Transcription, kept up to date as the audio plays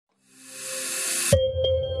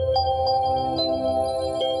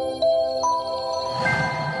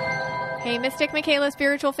Hey, Mystic Michaela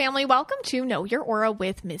spiritual family. Welcome to Know Your Aura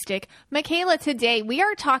with Mystic Michaela. Today, we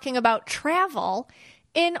are talking about travel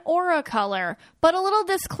in aura color, but a little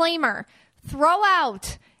disclaimer. Throw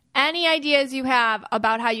out any ideas you have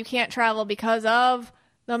about how you can't travel because of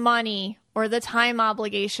the money or the time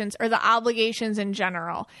obligations or the obligations in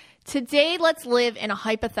general. Today, let's live in a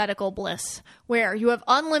hypothetical bliss where you have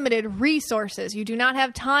unlimited resources. You do not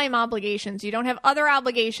have time obligations. You don't have other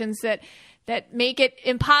obligations that make it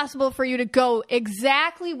impossible for you to go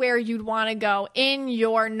exactly where you'd want to go in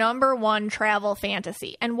your number one travel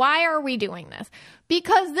fantasy. And why are we doing this?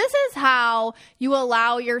 Because this is how you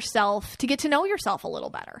allow yourself to get to know yourself a little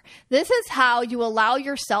better. This is how you allow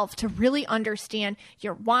yourself to really understand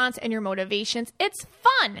your wants and your motivations. It's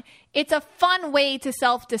fun. It's a fun way to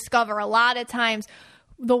self-discover. A lot of times,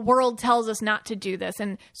 the world tells us not to do this.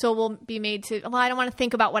 And so we'll be made to, well, I don't want to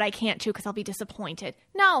think about what I can't do because I'll be disappointed.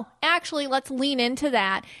 No, actually, let's lean into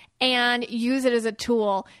that and use it as a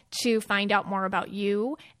tool to find out more about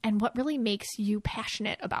you and what really makes you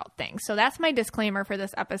passionate about things. So that's my disclaimer for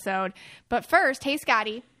this episode. But first, hey,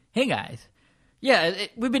 Scotty. Hey, guys. Yeah,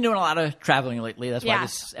 we've been doing a lot of traveling lately. That's why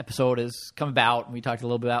this episode has come about. And we talked a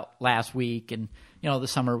little bit about last week. And, you know,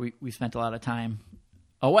 this summer we spent a lot of time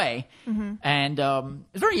away. Mm-hmm. And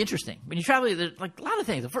it's very interesting. When you travel, there's like a lot of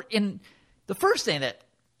things. The first thing that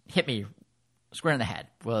hit me square in the head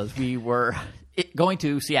was we were going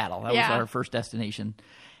to Seattle. That was our first destination.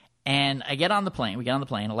 And we get on the plane,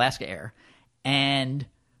 Alaska Air, and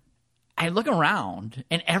I look around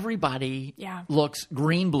and everybody looks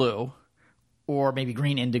green, blue, or maybe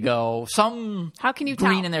green indigo, some How can you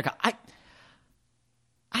green tell? in there.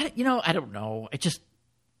 I don't know.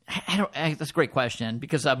 That's a great question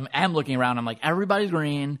because I'm looking around. I'm like, everybody's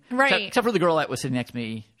green. Right. Except for the girl that was sitting next to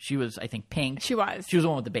me. She was, I think, pink. She was. She was the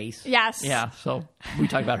one with the base. Yes. Yeah. So we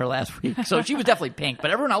talked about her last week. So she was definitely pink,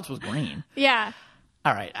 but everyone else was green. Yeah.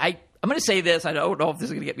 All right. I'm going to say this. I don't know if this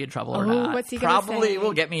is going to get me in trouble or not. What's he going to say? Probably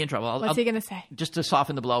will get me in trouble. What's he going to say? Just to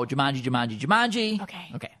soften the blow. Jumanji.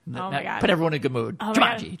 Okay. Oh, my God. Put everyone in a good mood. Oh,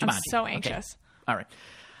 Jumanji. I'm so anxious. Okay. All right.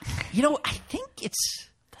 You know, I think it's...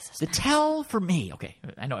 The tell for me, okay,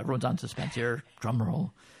 I know everyone's on suspense here, drum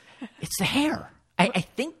roll. It's the hair. I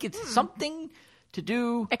think it's something to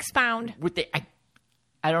do... Expound. With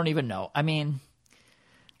I don't even know. I mean...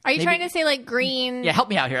 Are you trying to say like green? Yeah, help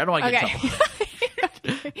me out here. I don't want to get in trouble.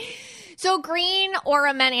 Okay. So green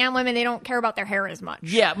aura men and women, they don't care about their hair as much.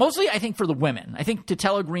 Yeah, mostly I think for the women. I think to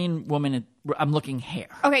tell a green woman, I'm looking hair.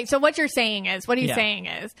 Okay, so what you're saying is,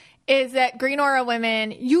 is that green aura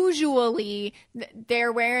women, usually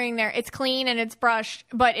they're wearing it's clean and it's brushed,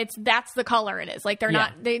 but that's the color it is. Like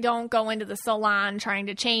they don't go into the salon trying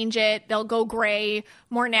to change it. They'll go gray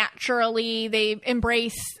more naturally. They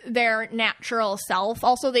embrace their natural self.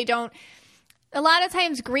 Also, a lot of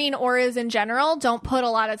times green auras in general don't put a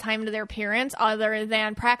lot of time into their appearance other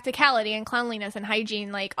than practicality and cleanliness and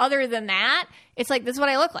hygiene. Like other than that, it's like, this is what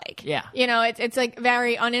I look like. Yeah. You know, it's like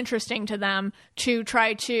very uninteresting to them to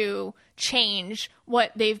try to change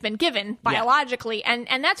what they've been given biologically. And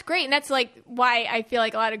that's great. And that's like why I feel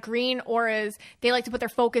like a lot of green auras, they like to put their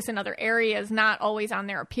focus in other areas, not always on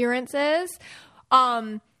their appearances.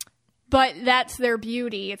 But that's their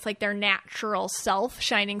beauty. It's like their natural self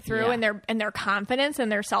shining through and their confidence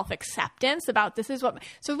and their self-acceptance about this is what...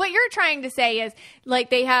 So what you're trying to say is like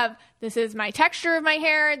this is my texture of my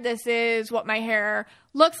hair. This is what my hair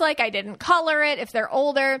looks like. I didn't color it if they're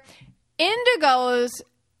older. Indigos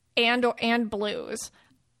and blues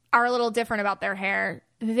are a little different about their hair.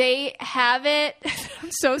 They have it...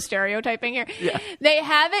 I'm so stereotyping here. Yeah. They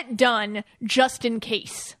have it done just in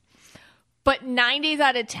case. But 9 days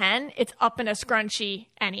out of 10, it's up in a scrunchie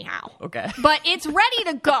anyhow. Okay. But it's ready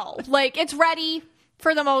to go. Like, it's ready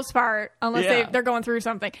for the most part, unless they're going through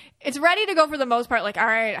something. It's ready to go for the most part. Like, all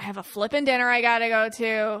right, I have a flippin' dinner I got to go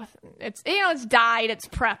to. It's, it's dyed, it's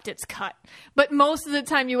prepped, it's cut. But most of the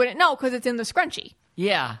time you wouldn't know because it's in the scrunchie.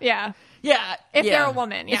 Yeah. Yeah. Yeah. If they're a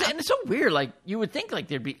woman, yeah. And it's so weird. Like, you would think, like,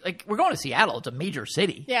 there'd be... Like, we're going to Seattle. It's a major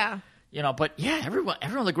city. Yeah. You know, but yeah, everyone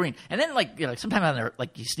look green. And then sometimes on their,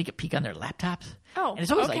 like, you sneak a peek on their laptops. Oh, and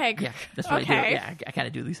it's always like, yeah, that's what I do. Yeah, I kind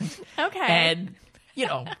of do these things. Okay. And,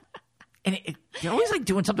 and you're always like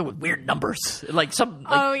doing something with weird numbers. Like some,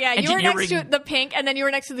 like, oh yeah, you were next to the pink and then you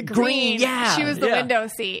were next to the green. Yeah. She was the window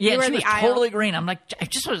seat. Yeah, you were she the was aisle. totally green. I'm like, I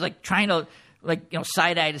just was like trying to, like,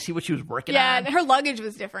 side eye to see what she was working on. Yeah, and her luggage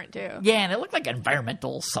was different too. Yeah, and it looked like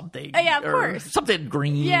environmental something. Yeah, of course. Something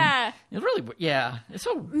green. Yeah. It's really, it's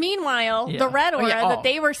so... Meanwhile, the red aura that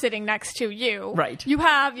they were sitting next to you. Right. You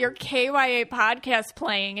have your KYA podcast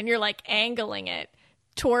playing and you're like angling it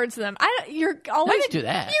towards them. You're always. I didn't do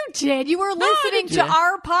that. You did. You were listening to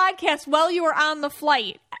our podcast while you were on the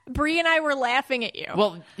flight. Bree and I were laughing at you.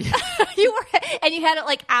 Well, you were, and you had it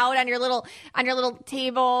like out on your little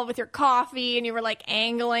table with your coffee, and you were like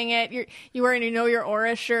angling it. You were in your Know Your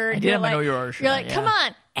Aura shirt. I did have my Know Your Aura shirt. You're like, come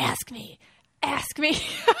on, ask me.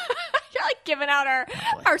 You're like giving out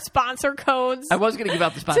our sponsor codes. I was going to give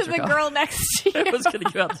out the sponsor code to the code. girl next to you. I was going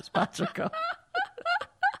to give out the sponsor code.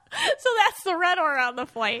 So that's the red aura on the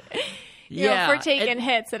flight. You know, for taking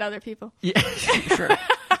hits at other people. Yeah, sure.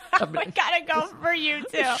 We gotta go for you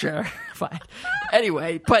too. Sure, fine.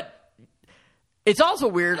 Anyway, but it's also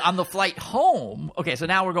weird on the flight home. Okay, so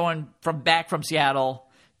now we're going back from Seattle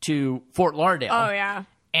to Fort Lauderdale. Oh yeah.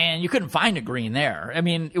 And you couldn't find a green there. I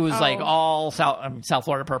mean, it was like all South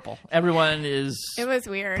Florida purple. Everyone is. It was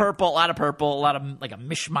weird. Purple, a lot of like a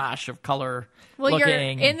mishmash of color. Well,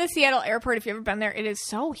 looking. You're in the Seattle airport. If you've ever been there, it is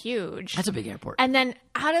so huge. That's a big airport. And then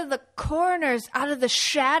out of the corners, out of the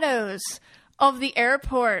shadows of the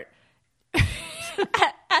airport,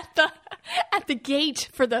 at the gate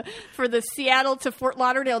for the Seattle to Fort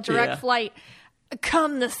Lauderdale direct flight,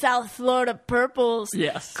 come the South Florida Purples,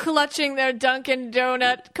 clutching their Dunkin'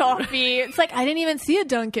 Donut coffee. It's like, I didn't even see a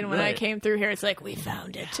Dunkin' when I came through here. It's like, we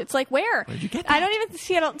found it. It's like, where? Where'd you get that? I don't even does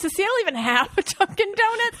Seattle even have a Dunkin'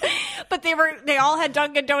 Donuts? But they all had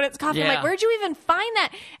Dunkin' Donuts coffee. Yeah. I'm like, where'd you even find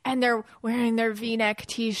that? And they're wearing their V-neck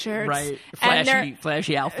T-shirts, right?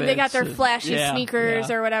 Flashy outfits. They got their flashy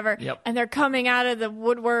sneakers or whatever, and they're coming out of the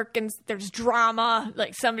woodwork, and there's drama,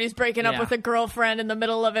 like somebody's breaking up with a girlfriend in the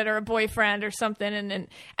middle of it, or a boyfriend or something.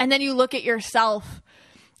 And then you look at yourself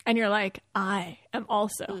and you're like, I am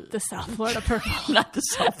also the South Florida Purple. Not the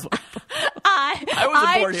South Florida Purple.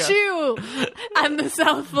 I too am the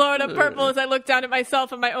South Florida Purple as I look down at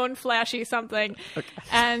myself and my own flashy something. Okay.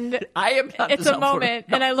 And I am not it's the a South moment,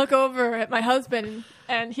 Florida. and I look over at my husband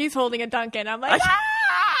and he's holding a Dunkin'. I'm like,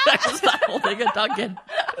 I was not holding a Dunkin'.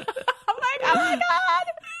 I'm like, oh my God.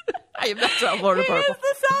 I am not South Florida Purple. He is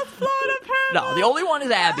the South Florida Purple. No, the only one is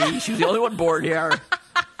Abby. She's the only one bored here.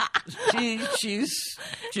 She's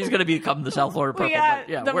going to become the South Florida Purple. We got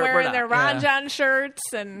them wearing their Ron John shirts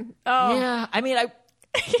and yeah. I mean,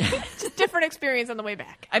 it's a different experience on the way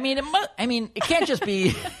back. I mean, it can't just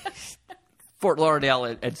be Fort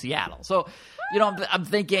Lauderdale and Seattle. So, I'm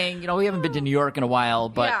thinking, we haven't been to New York in a while,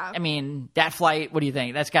 but I mean, that flight, what do you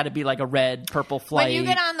think? That's got to be like a red, purple flight. When you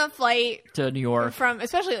get on the flight to New York,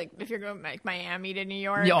 especially like if you're going like Miami to New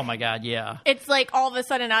York. Oh my God, yeah. It's like all of a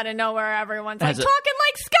sudden out of nowhere, everyone's like talking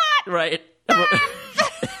like Scott. Right.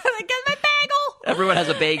 Like, get my bagel. Everyone has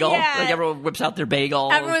a bagel. Yeah. Like everyone whips out their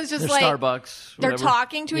bagel. Everyone's just their like Starbucks. They're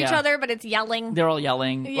talking to each other, but it's yelling. They're all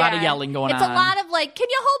yelling. A lot of yelling going on. It's a lot of like, can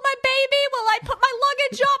you hold my baby while I put my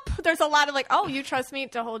luggage up? There's a lot of like, oh, you trust me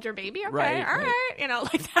to hold your baby? Okay, right, all right.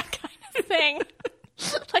 Like that kind of thing.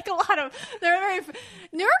 Like a lot of,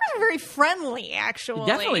 New Yorkers are very friendly, actually.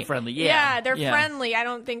 Definitely friendly, yeah. Yeah, they're friendly. I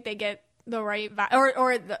don't think they get the right vibe.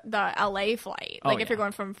 Or the LA flight. Like if you're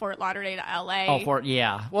going from Fort Lauderdale to LA.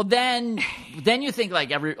 Oh, well then you think like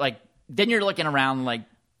then you're looking around like,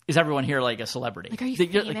 is everyone here like a celebrity? Like, are you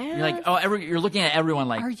famous? You're like, you're looking at everyone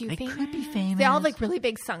like, are you they famous? could be famous. They all have like really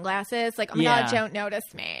big sunglasses. Like, oh my God, don't notice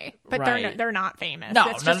me. But they're not famous. No,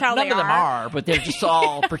 that's just how none they of them are. But they're just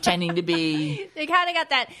all pretending to be. They kind of got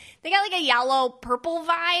that. They got like a yellow purple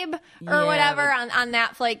vibe or whatever on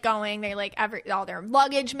that flight going. They like all their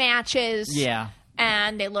luggage matches. Yeah.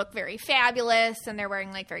 And they look very fabulous, and they're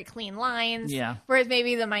wearing like very clean lines. Yeah. Whereas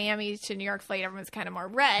maybe the Miami to New York flight, everyone's kind of more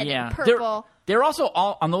red, and purple. They're also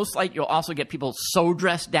all on those flights. You'll also get people so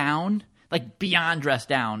dressed down, like beyond dressed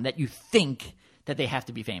down, that you think that they have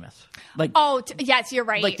to be famous. Like, yes, you're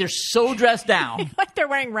right. Like they're so dressed down, like they're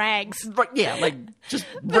wearing rags. Yeah, like just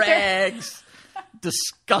rags.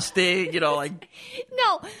 Disgusting, like.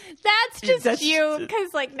 No, that's just you, because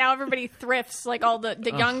like now everybody thrifts, like all the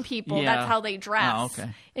young people. That's how they dress. Oh,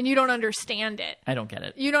 okay. And you don't understand it. I don't get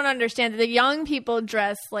it. You don't understand that the young people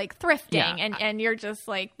dress like thrifting, and you're just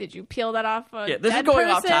like, did you peel that off a this dead is going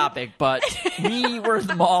person? off topic, but we were at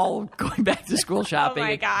the mall going back to school shopping. Oh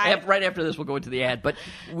my God. Right after this, we'll go into the ad, but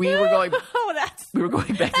we were going. We were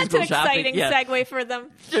going back to school shopping. That's an exciting segue for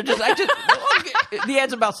them. The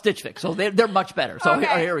ad's about Stitch Fix, so they're much better. So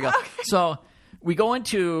here we go. Okay. So we go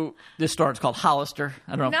into this store. It's called Hollister.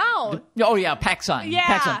 I don't know. No. Oh yeah, PacSun. Yeah.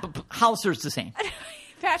 PacSun. But Hollister's the same.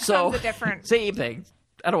 PacSun's a different. Same thing.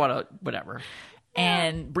 I don't want to. Whatever. Yeah.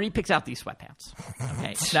 And Bree picks out these sweatpants.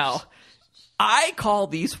 Okay. Now, I call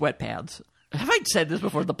these sweatpants. Have I said this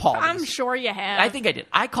before? The Paulies. I'm sure you have. I think I did.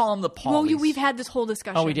 I call them the Paulies. Well, we've had this whole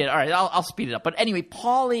discussion. Oh, we did. All right. I'll speed it up. But anyway,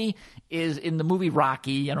 Paulie is in the movie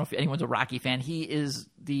Rocky. I don't know if anyone's a Rocky fan. He is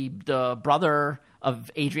the brother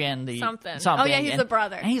of Adrian. Something. Oh, yeah, he's the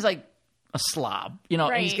brother. And he's like a slob, you know,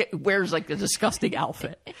 and he wears like a disgusting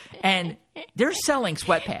outfit. And they're selling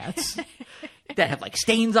sweatpants that have like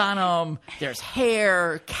stains on them. There's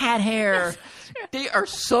hair, cat hair. They are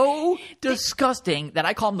so disgusting that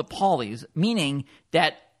I call them the Paulies, meaning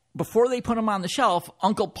that before they put them on the shelf,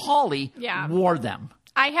 Uncle Paulie wore them.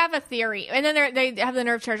 I have a theory, and then they have the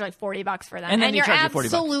nerve to charge like $40 for them, and you're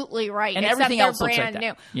absolutely right. And except everything they're else looks brand like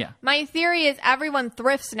that. new. Yeah. My theory is everyone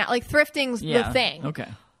thrifts now. Like thrifting's the thing. Okay.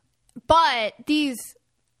 But this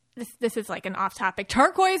is like an off topic.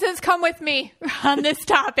 Turquoises, come with me on this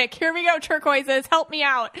topic. Here we go, turquoises, help me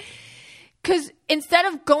out. Because instead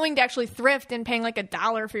of going to actually thrift and paying like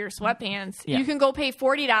 $1 for your sweatpants, you can go pay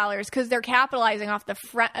 $40 because they're capitalizing off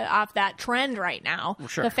off that trend right now,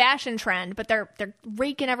 the fashion trend. But they're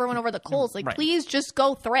raking everyone over the coals. Like, please just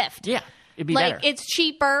go thrift. Yeah, it'd be like better. It's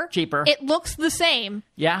cheaper. It looks the same.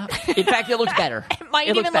 Yeah, in fact, it looks better. It might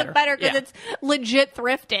even look better because it's legit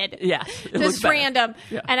thrifted. Yeah, just random.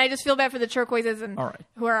 Yeah. And I just feel bad for the turquoises and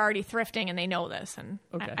who are already thrifting and they know this. And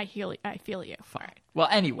I feel you. Fine. Well,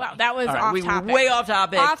 anyway. Wow, that was off topic. Way off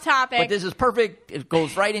topic. Off topic. But this is perfect. It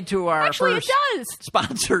goes right into our first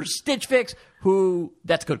sponsor, Stitch Fix,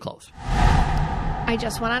 that's good clothes. I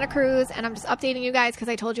just went on a cruise, and I'm just updating you guys because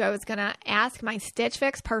I told you I was going to ask my Stitch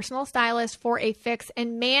Fix personal stylist for a fix,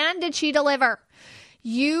 and man, did she deliver.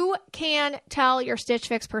 You can tell your Stitch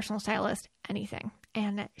Fix personal stylist anything,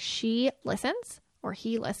 and she listens, or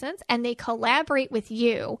he listens, and they collaborate with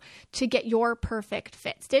you to get your perfect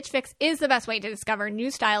fit. Stitch Fix is the best way to discover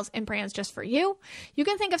new styles and brands just for you. You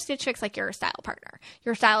can think of Stitch Fix like your style partner.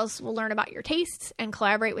 Your stylists will learn about your tastes and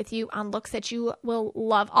collaborate with you on looks that you will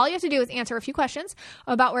love. All you have to do is answer a few questions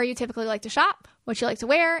about where you typically like to shop, what you like to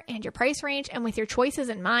wear, and your price range. And with your choices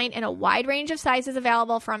in mind and a wide range of sizes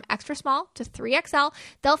available from extra small to 3XL,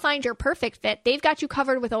 they'll find your perfect fit. They've got you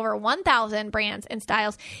covered with over 1,000 brands and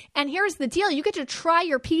styles. And here's the deal. You get to try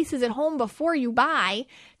your pieces at home before you buy.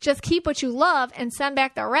 Just keep what you love and send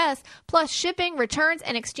back the rest. Plus, shipping, returns,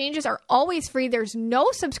 and exchanges are always free. There's no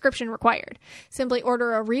subscription required. Simply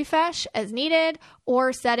order a refresh as needed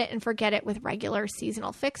or set it and forget it with regular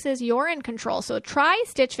seasonal fixes. You're in control. So try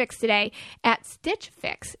Stitch Fix today at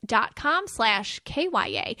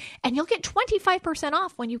stitchfix.com/KYA, and you'll get 25%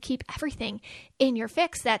 off when you keep everything in your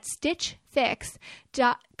fix. That's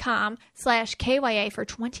stitchfix.com/KYA for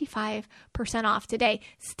 25% off today.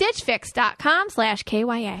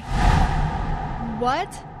 stitchfix.com/KYA. What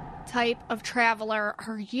type of traveler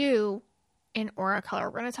are you in Aura Color?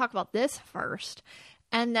 We're going to talk about this first,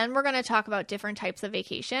 and then we're going to talk about different types of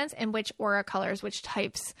vacations and which Aura Colors, which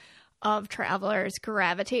types of travelers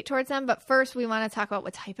gravitate towards them. But first, we want to talk about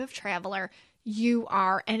what type of traveler you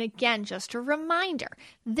are. And again, just a reminder,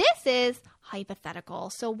 this is hypothetical.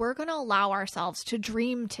 So we're going to allow ourselves to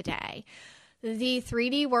dream today. The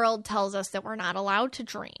 3D world tells us that we're not allowed to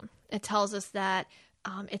dream. It tells us that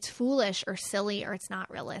it's foolish or silly or it's not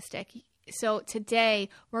realistic. So today,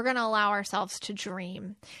 we're going to allow ourselves to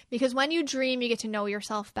dream. Because when you dream, you get to know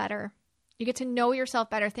yourself better. You get to know yourself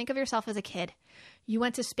better. Think of yourself as a kid. You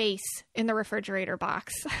went to space in the refrigerator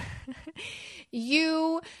box.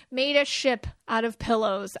 You made a ship out of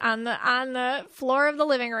pillows on the floor of the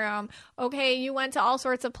living room. Okay, you went to all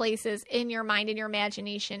sorts of places in your mind and your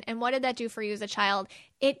imagination. And what did that do for you as a child?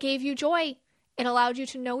 It gave you joy. It allowed you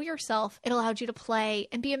to know yourself. It allowed you to play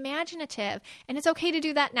and be imaginative. And it's okay to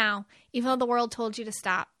do that now, even though the world told you to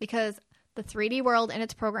stop, because the 3D world and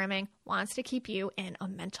its programming wants to keep you in a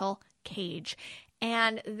mental cage.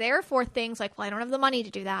 And therefore things like, well, I don't have the money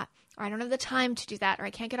to do that, or I don't have the time to do that, or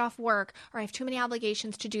I can't get off work, or I have too many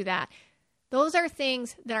obligations to do that. Those are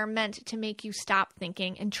things that are meant to make you stop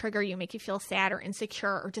thinking and trigger you, make you feel sad or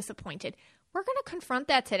insecure or disappointed. We're going to confront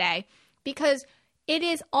that today because it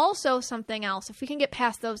is also something else. If we can get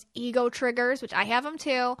past those ego triggers, which I have them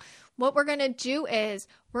too, what we're going to do is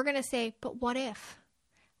we're going to say, but what if?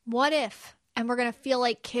 What if? And we're going to feel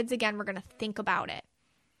like kids again. We're going to think about it.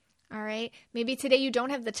 All right. Maybe today you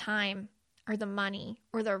don't have the time or the money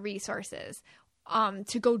or the resources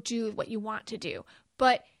to go do what you want to do.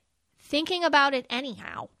 But thinking about it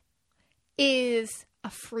anyhow is a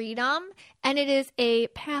freedom, and it is a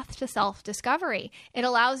path to self-discovery. It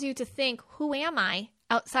allows you to think, who am I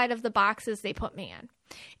outside of the boxes they put me in?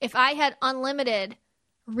 If I had unlimited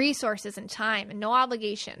resources and time and no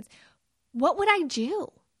obligations, what would I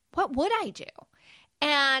do? What would I do?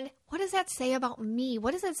 And what does that say about me?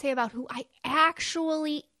 What does that say about who I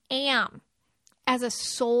actually am as a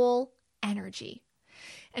soul energy?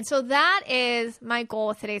 And so that is my goal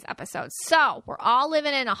with today's episode. So we're all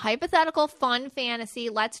living in a hypothetical fun fantasy.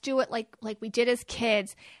 Let's do it like we did as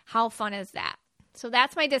kids. How fun is that? So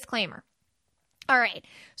that's my disclaimer. All right.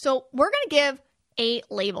 So we're going to give 8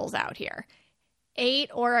 labels out here. 8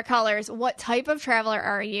 aura colors. What type of traveler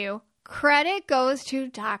are you? Credit goes to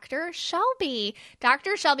Dr. Shelby.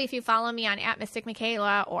 Dr. Shelby, if you follow me on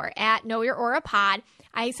 @MysticMichaela or @KnowYourAuraPod,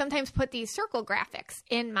 I sometimes put these circle graphics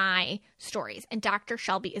in my stories. And Dr.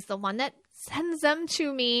 Shelby is the one that sends them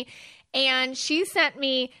to me. And she sent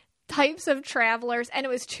me types of travelers, and it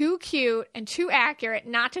was too cute and too accurate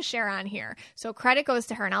not to share on here. So credit goes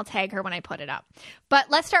to her, and I'll tag her when I put it up. But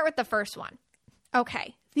let's start with the first one.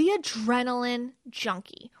 Okay, the adrenaline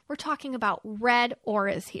junkie. We're talking about red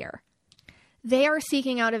auras here. They are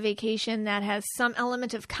seeking out a vacation that has some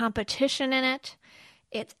element of competition in it.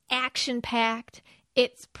 It's action-packed.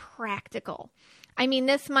 It's practical. I mean,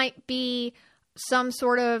 this might be some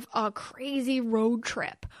sort of a crazy road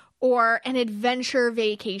trip or an adventure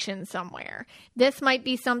vacation somewhere. This might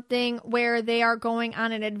be something where they are going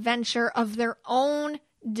on an adventure of their own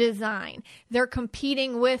design. They're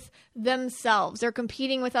competing with themselves. They're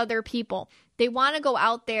competing with other people. They want to go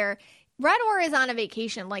out there. Red aura is on a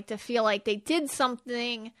vacation, like to feel like they did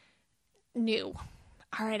something new.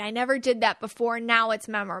 All right, I never did that before. Now it's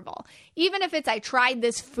memorable. Even if it's I tried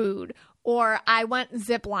this food, or I went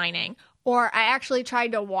ziplining, or I actually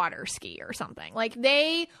tried to water ski or something. Like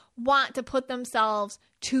they want to put themselves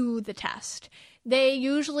to the test. They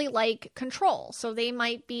usually like control. So they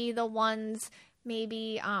might be the ones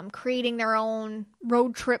maybe creating their own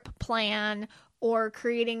road trip plan or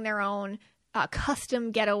creating their own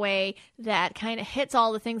custom getaway that kind of hits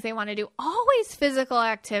all the things they want to do. Always physical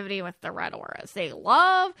activity with the red auras. They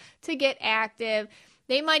love to get active.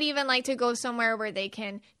 They might even like to go somewhere where they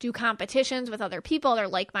can do competitions with other people. They're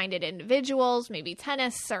like-minded individuals, maybe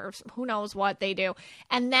tennis or who knows what they do.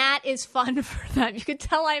 And that is fun for them. You can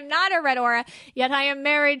tell I'm not a red aura, yet I am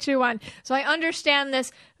married to one. So I understand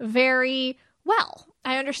this very well.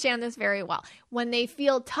 When they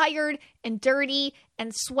feel tired and dirty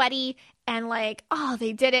and sweaty and like, oh,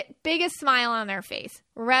 they did it, biggest smile on their face.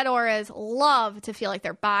 Red auras love to feel like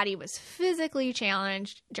their body was physically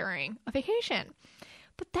challenged during a vacation.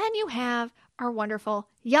 But then you have our wonderful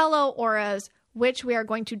yellow auras, which we are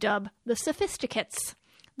going to dub the sophisticates.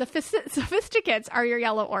 The sophisticates are your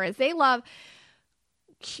yellow auras. They love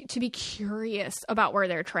to be curious about where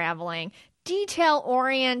they're traveling,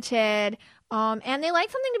 detail-oriented, and they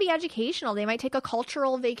like something to be educational. They might take a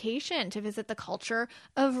cultural vacation to visit the culture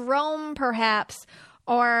of Rome, perhaps,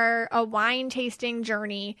 or a wine tasting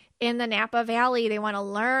journey in the Napa Valley. They want to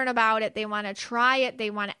learn about it. They want to try it. They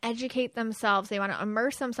want to educate themselves. They want to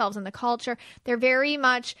immerse themselves in the culture. They're very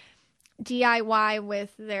much DIY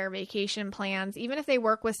with their vacation plans. Even if they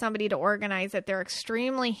work with somebody to organize it, they're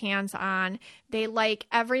extremely hands-on. They like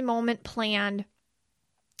every moment planned.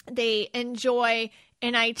 They enjoy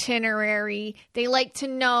an itinerary. They like to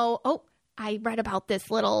know, oh, I read about this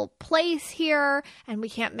little place here, and we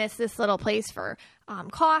can't miss this little place for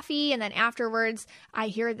coffee. And then afterwards, I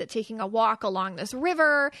hear that taking a walk along this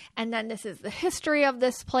river, and then this is the history of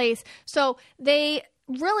this place. So they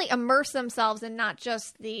really immerse themselves in not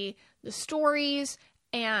just the stories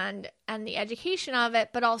and the education of it,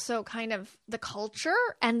 but also kind of the culture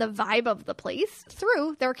and the vibe of the place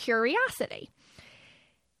through their curiosity.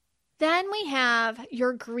 Then we have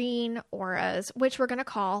your green auras, which we're going to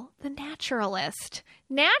call the naturalist.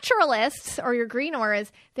 Naturalists, or your green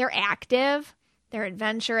auras, they're active, they're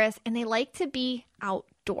adventurous, and they like to be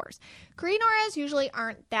outdoors. Green auras usually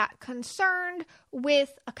aren't that concerned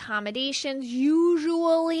with accommodations.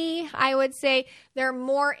 Usually, I would say they're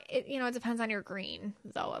more, it depends on your green,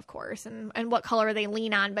 though, of course, and what color they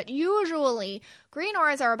lean on. But usually, green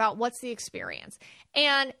auras are about what's the experience.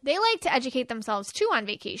 And they like to educate themselves, too, on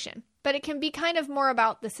vacation. But it can be kind of more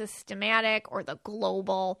about the systematic or the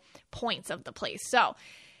global points of the place. So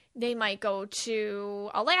they might go to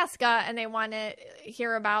Alaska and they want to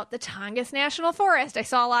hear about the Tongass National Forest. I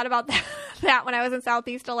saw a lot about that when I was in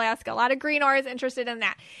Southeast Alaska. A lot of green auras interested in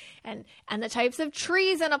that. And the types of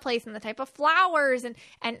trees in a place and the type of flowers and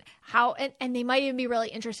how, and they might even be really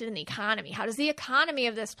interested in the economy. How does the economy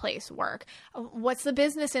of this place work? What's the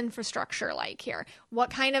business infrastructure like here?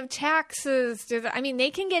 What kind of taxes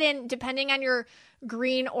they can get in, depending on your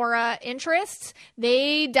green aura interests,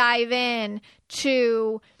 they dive in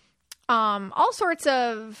to all sorts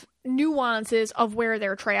of nuances of where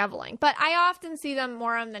they're traveling. But I often see them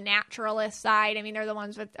more on the naturalist side. I mean, they're the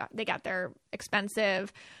ones they got their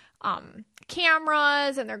expensive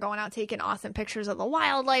cameras, and they're going out taking awesome pictures of the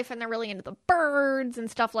wildlife, and they're really into the birds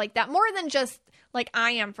and stuff like that. More than just like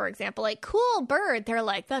I am, for example, like cool bird. They're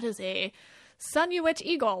like, that is a Sunuit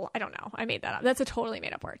eagle. I don't know. I made that up. That's a totally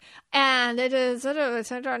made up word. And it's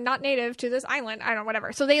not native to this island. I don't know,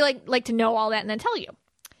 whatever. So they like to know all that and then tell you.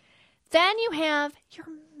 Then you have your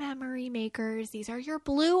memory makers. These are your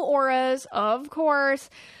blue auras, of course.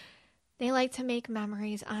 They like to make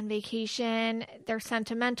memories on vacation. They're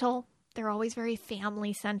sentimental. They're always very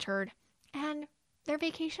family-centered. And their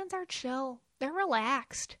vacations are chill. They're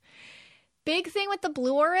relaxed. Big thing with the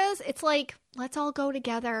blue auras, it's like, let's all go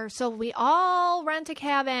together. So we all rent a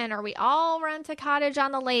cabin, or we all rent a cottage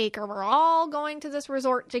on the lake, or we're all going to this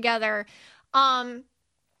resort together.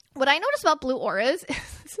 What I noticed about blue auras,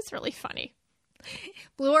 this is really funny.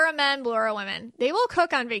 Blue aura men, blue aura women, they will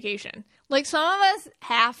cook on vacation. Like, some of us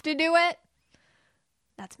have to do it.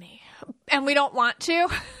 That's me. And we don't want to,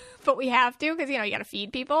 but we have to because, you got to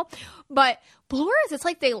feed people. But blue auras, it's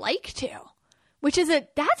like they like to, which is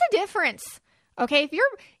that's a difference. Okay, if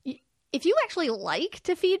you actually like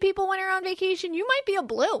to feed people when you're on vacation, you might be a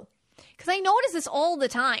blue. Because I notice this all the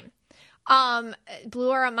time.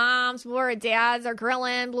 Blue aura moms, blue aura dads are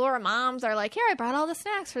grilling. Blue aura moms are like, here, I brought all the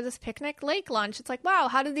snacks for this picnic lake lunch. It's like, wow,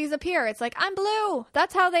 how did these appear? It's like, I'm blue.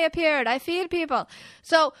 That's how they appeared. I feed people.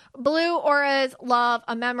 So blue auras love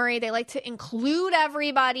a memory. They like to include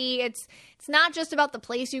everybody. It's not just about the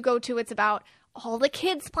place you go to. It's about all the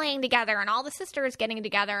kids playing together and all the sisters getting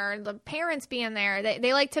together and the parents being there.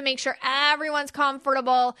 They like to make sure everyone's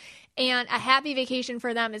comfortable, and a happy vacation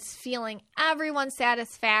for them is feeling everyone's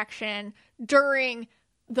satisfaction during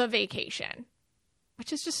the vacation,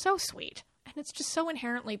 which is just so sweet. And it's just so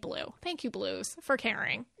inherently blue. Thank you, blues, for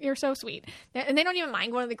caring. You're so sweet. And they don't even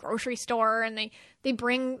mind going to the grocery store, and they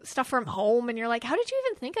bring stuff from home, and you're like, how did you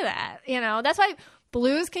even think of that? That's why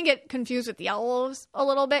blues can get confused with yellows a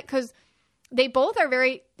little bit, because they both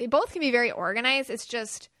can be very organized. It's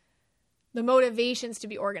just the motivations to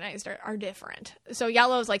be organized are different. So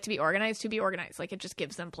yellows like to be organized. Like, it just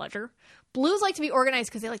gives them pleasure. Blues like to be organized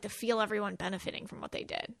because they like to feel everyone benefiting from what they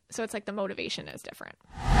did. So it's like the motivation is different.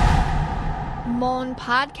 Mon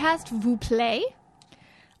podcast vous plaît?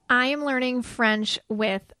 I am learning French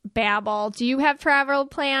with Babbel. Do you have travel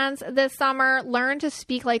plans this summer? Learn to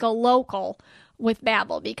speak like a local with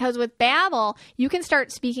Babbel, because with Babbel, you can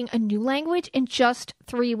start speaking a new language in just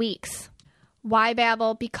 3 weeks. Why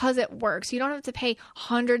Babbel? Because it works. You don't have to pay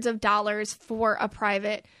hundreds of dollars for a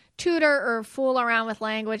private tutor or fool around with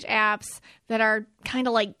language apps that are kind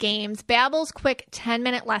of like games. Babbel's quick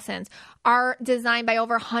 10-minute lessons are designed by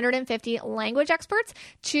over 150 language experts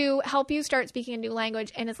to help you start speaking a new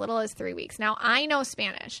language in as little as 3 weeks. Now, I know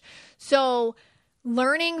Spanish, so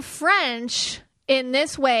learning French in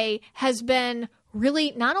this way has been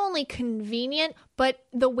really not only convenient, but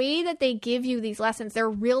the way that they give you these lessons, they're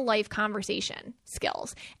real life conversation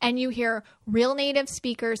skills. And you hear real native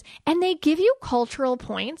speakers, and they give you cultural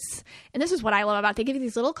points. And this is what I love about it. They give you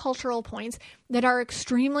these little cultural points that are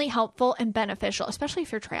extremely helpful and beneficial, especially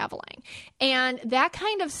if you're traveling. And that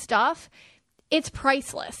kind of stuff, it's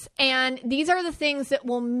priceless. And these are the things that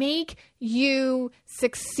will make you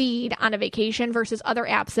succeed on a vacation versus other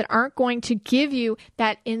apps that aren't going to give you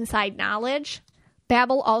that inside knowledge.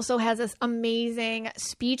 Babbel also has this amazing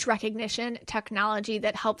speech recognition technology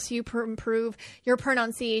that helps you improve your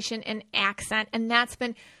pronunciation and accent. And that's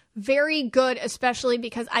been very good, especially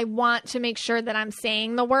because I want to make sure that I'm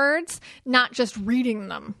saying the words, not just reading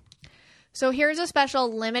them. So here's a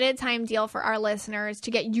special limited time deal for our listeners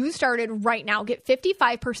to get you started right now. Get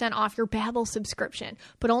 55% off your Babbel subscription,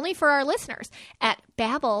 but only for our listeners at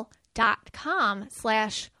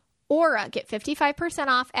babbel.com/Aura. Get 55%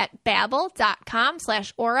 off at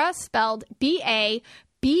babbel.com/Aura, spelled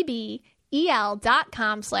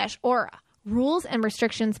BABBEL.com/Aura. Rules and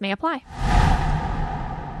restrictions may apply.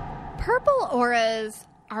 Purple auras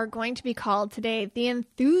are going to be called today the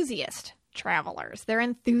enthusiast travelers. They're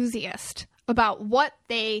enthusiast about what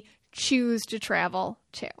they choose to travel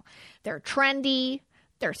to. They're trendy,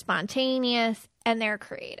 they're spontaneous, and they're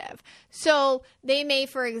creative. So they may,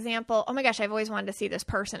 for example, oh my gosh, I've always wanted to see this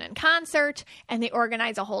person in concert, and they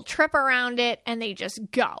organize a whole trip around it, and they just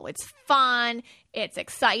go. It's fun, it's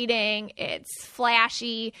exciting, it's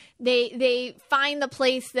flashy. They find the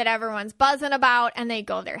place that everyone's buzzing about, and they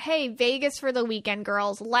go there. Hey, Vegas for the weekend,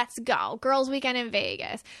 girls, let's go. Girls' weekend in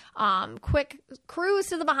Vegas. Quick cruise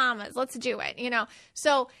to the Bahamas, let's do it.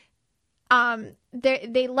 So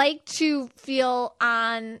they like to feel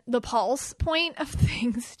on the pulse point of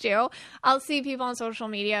things too. I'll see people on social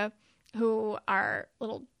media who are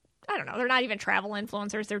little I don't know, they're not even travel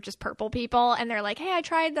influencers. They're just purple people. And they're like, hey, I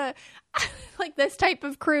tried the, like this type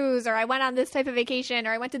of cruise, or I went on this type of vacation,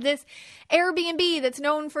 or I went to this Airbnb that's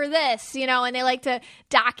known for this, you know, and they like to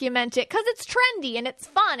document it because it's trendy and it's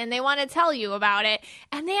fun and they want to tell you about it.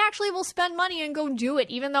 And they actually will spend money and go do it,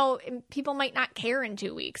 even though people might not care in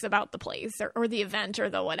 2 weeks about the place or the event or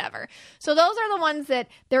the whatever. So those are the ones that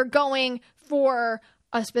they're going for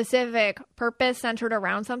a specific purpose centered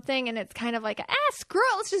around something, and it's kind of like, screw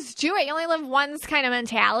it, let's just do it. You only live once kind of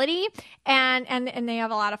mentality, and they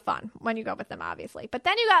have a lot of fun when you go with them, obviously. But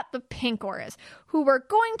then you got the pink auras, who we're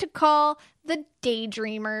going to call the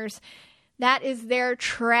daydreamers. That is their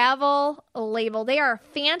travel label. They are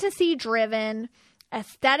fantasy-driven,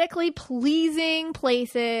 aesthetically pleasing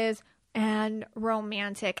places, and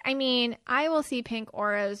romantic. I mean, I will see pink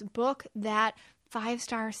auras book that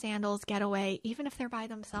 5-star sandals getaway, even if they're by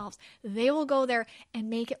themselves. They will go there and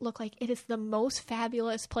make it look like it is the most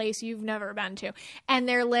fabulous place you've never been to. And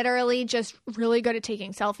they're literally just really good at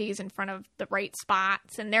taking selfies in front of the right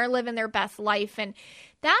spots, and they're living their best life. And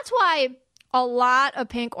that's why a lot of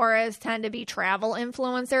pink auras tend to be travel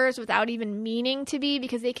influencers without even meaning to be,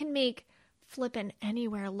 because they can make flippin'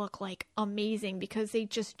 anywhere look like amazing, because they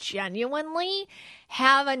just genuinely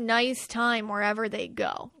have a nice time wherever they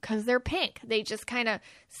go because they're pink. They just kind of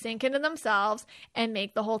sink into themselves and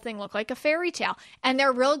make the whole thing look like a fairy tale. And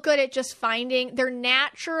they're real good at just they're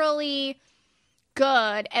naturally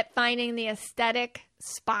good at finding the aesthetic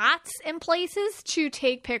spots and places to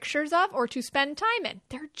take pictures of or to spend time in.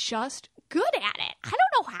 They're just good at it. I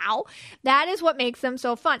don't know how. That is what makes them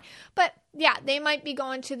so fun. But yeah, they might be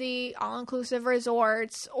going to the all-inclusive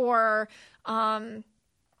resorts, or kind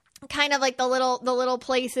of like the little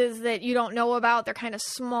places that you don't know about. They're kind of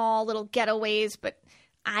small little getaways, but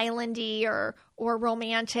islandy or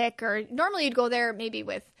romantic. Or normally you'd go there maybe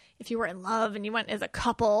with, if you were in love and you went as a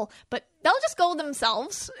couple, but they'll just go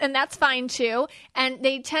themselves, and that's fine too. And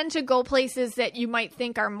they tend to go places that you might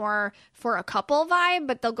think are more for a couple vibe,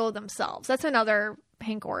 but they'll go themselves. That's another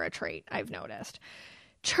pink aura trait I've noticed.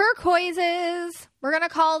 Turquoises, we're going to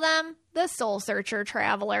call them the soul searcher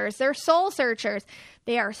travelers. They're soul searchers.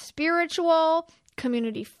 They are spiritual,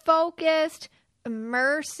 community focused,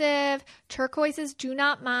 immersive. Turquoises do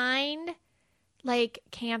not mind like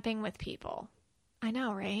camping with people. I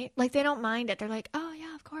know, right? Like, they don't mind it. They're like, oh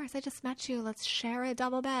yeah, of course, I just met you. Let's share a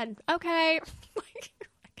double bed. Okay.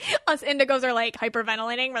 Us indigos are like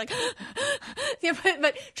hyperventilating. We're like, yeah,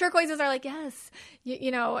 but turquoises are like, yes,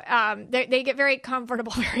 they get very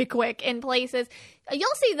comfortable very quick in places. You'll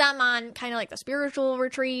see them on kind of like the spiritual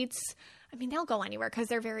retreats. I mean, they'll go anywhere because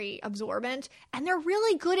they're very absorbent, and they're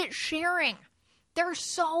really good at sharing. They're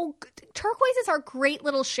so good. Turquoises are great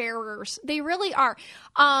little sharers. They really are.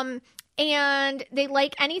 And they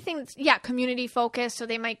like anything that's, community focused. So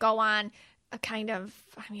they might go on a kind of,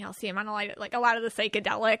 I'll see them on a lot of the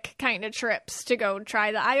psychedelic kind of trips to go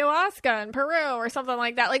try the ayahuasca in Peru or something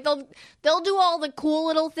like that. Like they'll do all the cool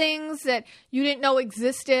little things that you didn't know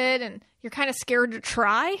existed and you're kind of scared to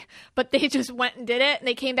try, but they just went and did it and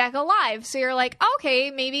they came back alive. So you're like,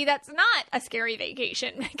 okay, maybe that's not a scary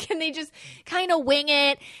vacation. Can they just kind of wing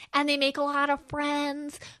it? And they make a lot of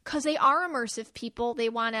friends because they are immersive people. They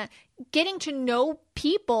want to, getting to know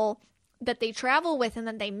people that they travel with and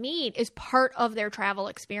then they meet is part of their travel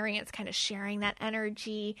experience, kind of sharing that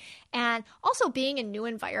energy and also being in new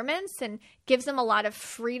environments, and gives them a lot of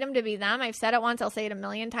freedom to be them. I've said it once, I'll say it a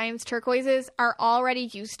million times. Turquoises are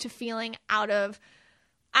already used to feeling out of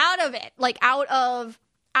it, like out of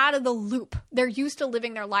the loop. They're used to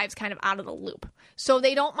living their lives kind of out of the loop. So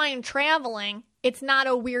they don't mind traveling. It's not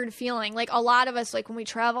a weird feeling. Like a lot of us, like when we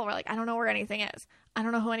travel, we're like, I don't know where anything is. I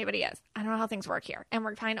don't know who anybody is. I don't know how things work here. And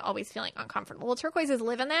we're kind of always feeling uncomfortable. Well, turquoises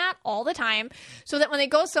live in that all the time, so that when they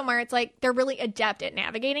go somewhere, it's like they're really adept at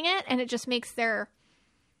navigating it, and it just makes their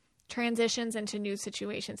transitions into new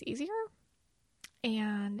situations easier.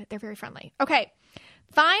 And they're very friendly. Okay.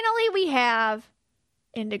 Finally, we have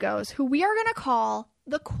indigos, who we are going to call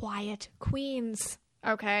the quiet queens.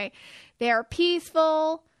 Okay. They are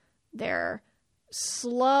peaceful. They're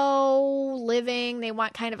slow living. They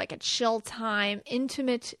want kind of like a chill time,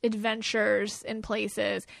 intimate adventures in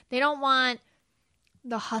places. They don't want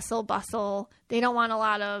the hustle bustle. They don't want a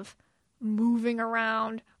lot of moving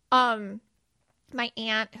around. My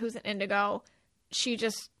aunt, who's an indigo, she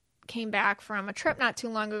just came back from a trip not too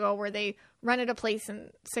long ago where they rented a place in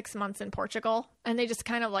 6 months in Portugal, and they just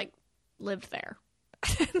kind of like lived there.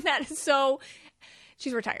 That is so,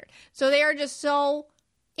 she's retired. So they are just so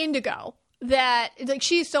indigo that, like,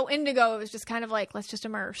 she's so indigo, it was just kind of like, let's just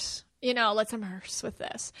immerse, let's immerse with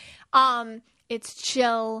this. It's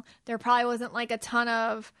chill. There probably wasn't like a ton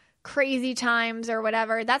of crazy times or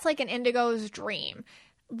whatever, that's like an indigo's dream.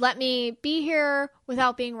 Let me be here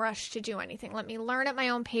without being rushed to do anything. Let me learn at my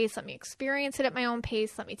own pace. Let me experience it at my own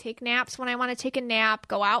pace. Let me take naps when I want to take a nap,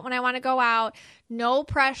 go out when I want to go out. No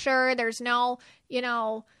pressure. There's no,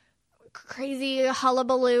 crazy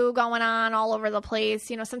hullabaloo going on all over the place.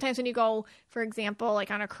 Sometimes when you go, for example,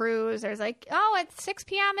 like on a cruise, there's like, oh, at 6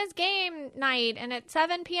 p.m. is game night and at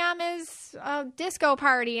 7 p.m. is a disco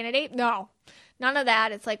party and at 8, no, none of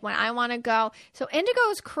that. It's like when I want to go. So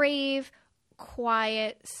indigos crave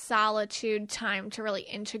quiet solitude time to really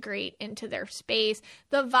integrate into their space.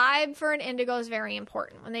 The vibe for an indigo is very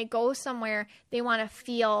important. When they go somewhere, they want to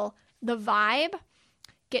feel the vibe,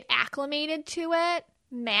 get acclimated to it,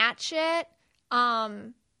 match it.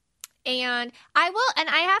 And I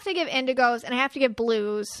have to give indigos and I have to give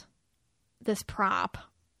blues this prop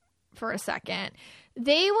for a second.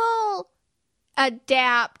 They will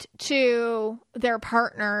adapt to their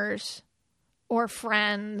partners or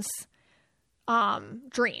friends'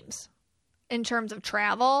 dreams in terms of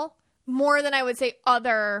travel more than I would say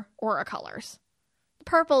other aura colors.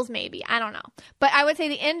 Purples maybe, I don't know. But I would say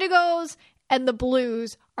the indigos and the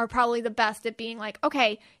blues are probably the best at being like,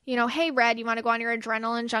 okay, hey, red, you want to go on your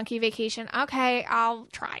adrenaline junkie vacation? Okay, I'll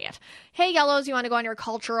try it. Hey, yellows, you want to go on your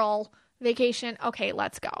cultural vacation? Okay,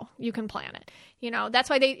 let's go. You can plan it. That's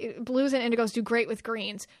why blues and indigos do great with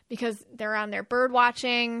greens, because they're on their bird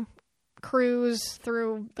watching cruise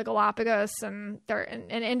through the Galapagos, and an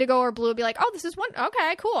indigo or blue will be like, oh, this is one.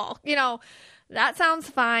 Okay, cool. That sounds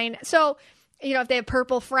fine. So, if they have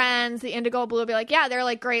purple friends, the indigo blue will be like, yeah, they're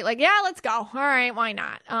like, great. Like, yeah, let's go. All right. Why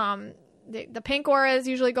not? The pink auras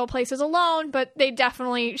usually go places alone, but they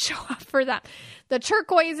definitely show up for them. The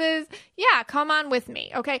turquoises, yeah, come on with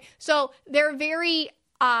me. Okay. So they're very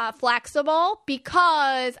flexible,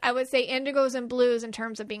 because I would say indigos and blues, in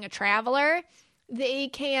terms of being a traveler, they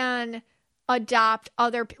can adopt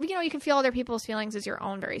you can feel other people's feelings as your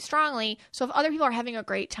own very strongly. So if other people are having a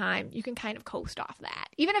great time, you can kind of coast off that.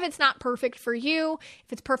 Even if it's not perfect for you,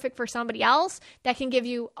 if it's perfect for somebody else, that can give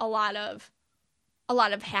you a lot of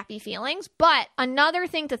happy feelings. But another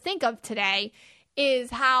thing to think of today is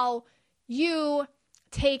how you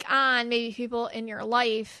take on maybe people in your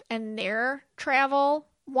life and their travel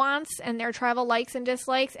wants and their travel likes and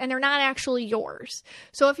dislikes, and they're not actually yours.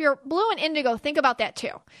 So if you're blue and indigo, think about that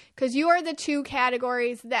too, because you are the two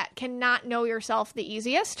categories that cannot know yourself the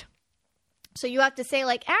easiest. So you have to say,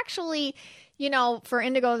 like, actually, for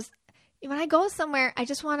indigos, when I go somewhere, I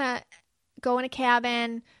just want to go in a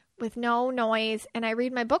cabin with no noise and I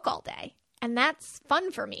read my book all day. And that's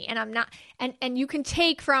fun for me. And I'm not, and you can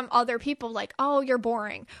take from other people like, oh, you're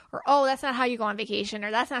boring, or, oh, that's not how you go on vacation,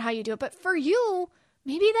 or that's not how you do it. But for you,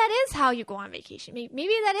 maybe that is how you go on vacation. Maybe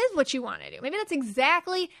that is what you want to do. Maybe that's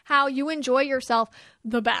exactly how you enjoy yourself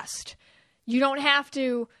the best. You don't have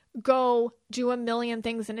to go do a million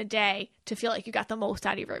things in a day to feel like you got the most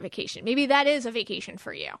out of your vacation. Maybe that is a vacation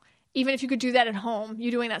for you. Even if you could do that at home, you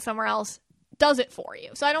doing that somewhere else does it for you.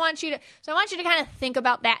 So I want you to kind of think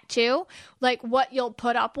about that too, like what you'll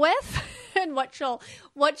put up with and what you'll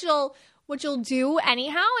do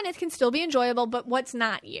anyhow, and it can still be enjoyable, but what's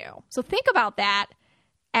not you. So think about that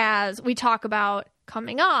as we talk about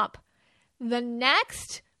coming up. The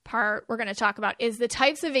next part we're going to talk about is the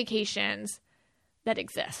types of vacations that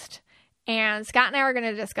exist. And Scott and I are going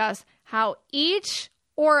to discuss how each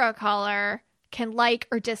aura color can like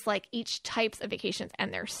or dislike each types of vacations,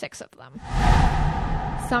 and there's 6 of them.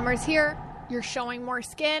 Summer's here. You're showing more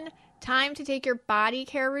skin. Time to take your body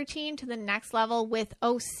care routine to the next level with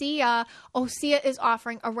Osea. Osea is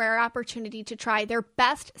offering a rare opportunity to try their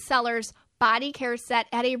best sellers body care set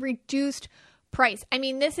at a reduced price. I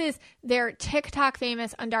mean, this is their TikTok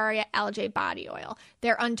famous Undaria Algae body oil,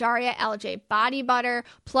 their Undaria Algae body butter,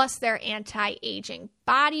 plus their anti-aging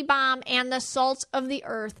body balm, and the Salts of the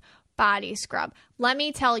Earth body scrub. Let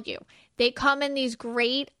me tell you, they come in these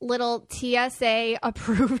great little TSA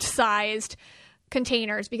approved sized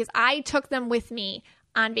containers, because I took them with me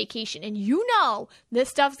on vacation. And this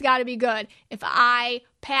stuff's got to be good if I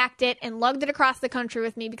packed it and lugged it across the country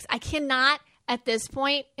with me, because I cannot at this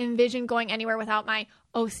point envision going anywhere without my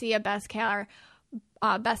Osea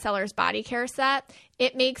bestsellers body care set.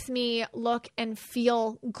 It makes me look and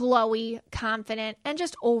feel glowy, confident, and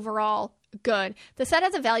just overall good. The set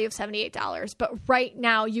has a value of $78, but right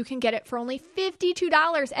now you can get it for only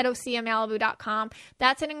 $52 at OseaMalibu.com.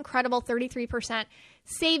 That's an incredible 33%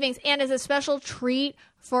 savings. And as a special treat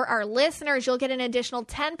for our listeners, you'll get an additional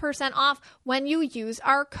 10% off when you use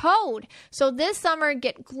our code. So this summer,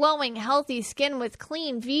 get glowing, healthy skin with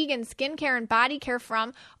clean, vegan skincare and body care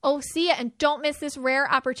from Osea. And don't miss this rare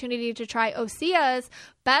opportunity to try Osea's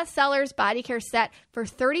Bestsellers Body Care Set for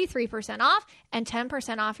 33% off and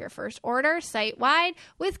 10% off your first order site-wide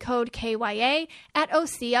with code KYA at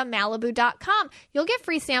OseaMalibu.com. You'll get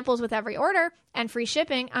free samples with every order and free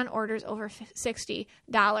shipping on orders over $60.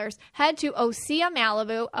 Head to Osea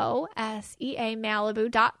Malibu, O-S-E-A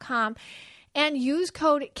Malibu.com, and use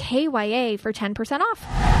code KYA for 10% off.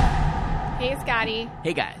 Hey, Scotty.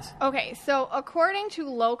 Hey, guys. Okay, so according to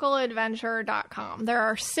localadventure.com, there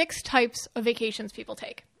are 6 types of vacations people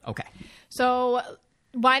take. Okay. So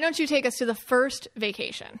why don't you take us to the first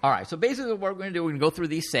vacation? All right. So basically what we're going to do, we're going to go through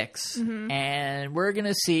these 6, and we're going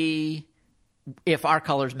to see if our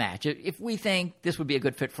colors match. If we think this would be a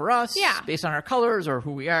good fit for us based on our colors or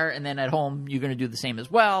who we are, and then at home you're going to do the same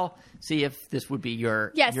as well. See if this would be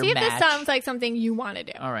your see if match. this sounds like something you want to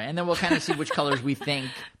do. All right. And then we'll kind of see which colors we think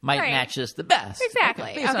might match this the best.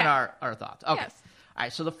 Exactly. Okay, based on our thoughts. Okay. Yes. All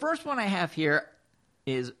right. So the first one I have here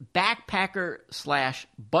is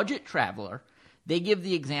backpacker/budget traveler. They give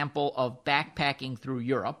the example of backpacking through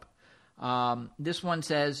Europe. This one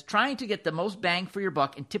says, trying to get the most bang for your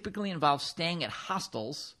buck and typically involves staying at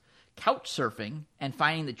hostels, couch surfing, and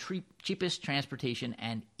finding the cheapest transportation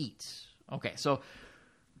and eats. Okay, so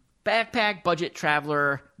backpack, budget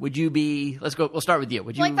traveler, would you be, we'll start with you.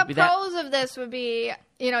 Would you like the be pros of this would be,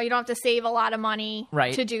 you don't have to save a lot of money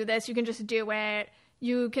to do this. You can just do it.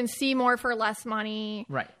 You can see more for less money.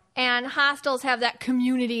 Right. And hostels have that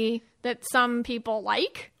community that some people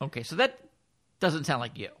like. Okay, so that doesn't sound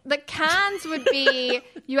like you. The cons would be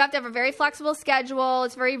you have to have a very flexible schedule.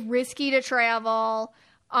 It's very risky to travel.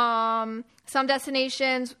 Some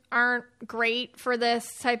destinations aren't great for this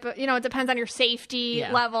type of, it depends on your safety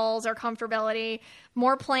levels or comfortability.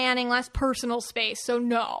 More planning, less personal space. So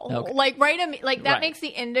no. Okay. That makes the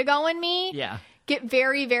indigo in me get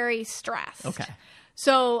very, very stressed. Okay.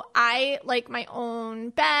 So I like my own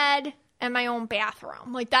bed and my own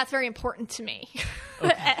bathroom. Like that's very important to me.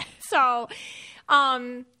 Okay. So,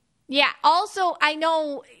 also, I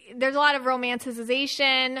know there's a lot of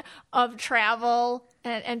romanticization of travel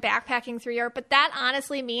and backpacking through Europe, but that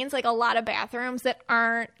honestly means like a lot of bathrooms that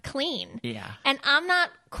aren't clean. Yeah. And I'm not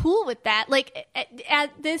cool with that. Like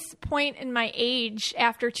at this point in my age,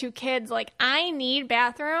 after 2 kids, like I need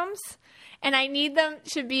bathrooms and I need them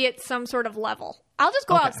to be at some sort of level. I'll just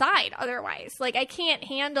go outside otherwise. Like I can't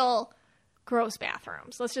handle gross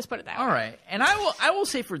bathrooms. Let's just put it that way. All right. And I will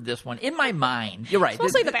say for this one, in my mind, you're right. It's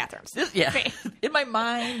mostly the bathrooms. In my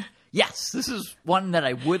mind, yes, this is one that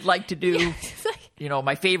I would like to do.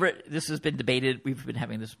 My favorite, this has been debated. We've been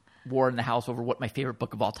having this war in the house over what my favorite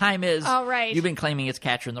book of all time is. Oh, right. You've been claiming it's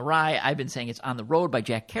Catcher in the Rye. I've been saying it's On the Road by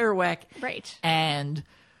Jack Kerouac. Right. And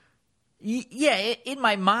in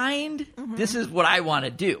my mind, this is what I want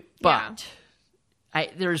to do. But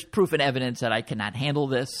there's proof and evidence that I cannot handle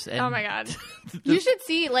this. And oh my God. You should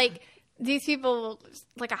see these people,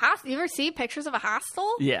 like a hostel. You ever see pictures of a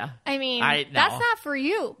hostel? Yeah. I mean, that's not for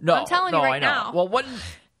you. No, I'm telling you right now. Well,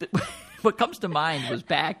 what comes to mind was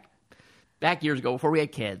back years ago before we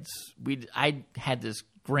had kids. I had this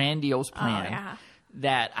grandiose plan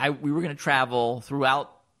that we were going to travel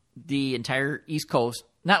throughout the entire East Coast,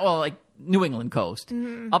 New England coast,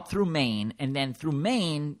 up through Maine, and then through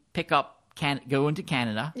Maine pick up. Go into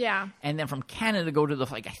Canada. Yeah. And then from Canada go to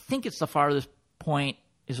I think it's the farthest point.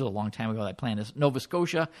 This was a long time ago that I planned this. Nova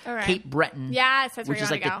Scotia, Cape Breton. Yes, that's where which is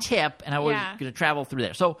like go. the tip, and I was going to travel through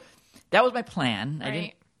there. So that was my plan. Right. I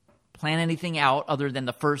didn't plan anything out other than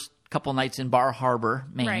the first couple nights in Bar Harbor,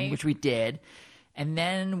 Maine, which we did. And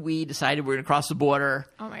then we decided we were going to cross the border.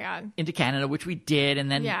 Oh my God. Into Canada, which we did, and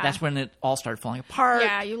then that's when it all started falling apart.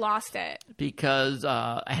 Yeah, you lost it. Because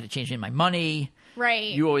I had to change in my money.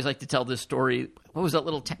 Right. You always like to tell this story. What was that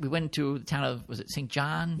little we went to the town of, was it St.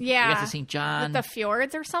 John? Yeah. We got to St. John. With the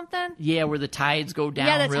fjords or something? Yeah, where the tides go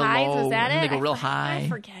down real tides, low. Was that and it? They go real high. I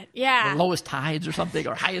forget. Yeah. The lowest tides or something,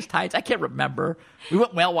 or highest tides. I can't remember. We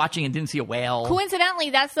went whale watching and didn't see a whale. Coincidentally,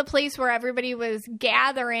 that's the place where everybody was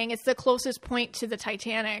gathering. It's the closest point to the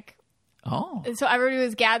Titanic. Oh. And so everybody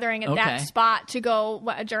was gathering at that spot to go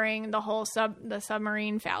during the whole the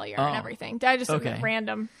submarine failure and everything. That just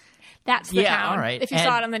random. That's the town. All right. If you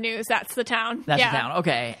saw it on the news, that's the town. That's the town.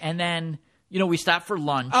 Okay. And then, we stopped for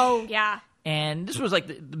lunch. Oh, yeah. And this was like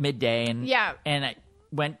the midday. And I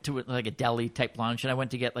went to like a deli type lunch, and I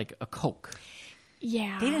went to get like a Coke.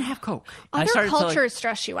 Yeah. They didn't have Coke. Other cultures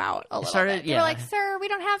stress you out a little bit. They're like, sir, we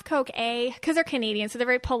don't have Coke, because they're Canadian, so they're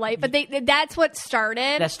very polite. But that's what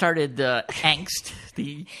started. That started the angst.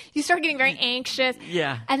 You start getting very anxious.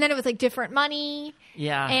 Yeah. And then it was like different money.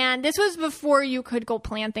 Yeah. And this was before you could go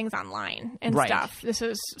plan things online and stuff. This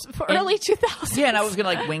was early 2000s. Yeah, and I was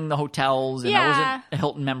going to wing the hotels, and I wasn't a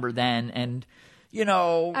Hilton member then. And,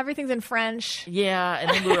 everything's in French. Yeah, and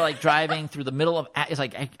then we were like driving through the middle of. It's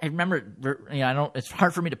like I remember. I don't. It's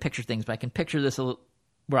hard for me to picture things, but I can picture this.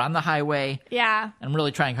 We're on the highway. Yeah, I'm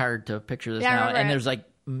really trying hard to picture this now. And there's like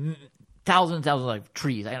thousands and thousands of like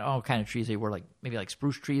trees. I don't know what kind of trees they were. Like maybe like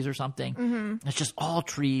spruce trees or something. Mm-hmm. It's just all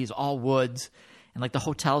trees, all woods, and like the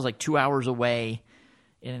hotel's like 2 hours away.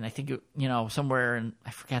 And I think somewhere, and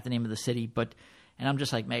I forgot the name of the city, and I'm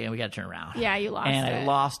just like, Megan, we got to turn around. Yeah, you lost it. And I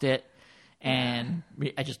lost it. And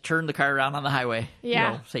I just turned the car around on the highway,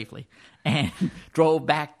 safely, and drove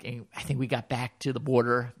back. And I think we got back to the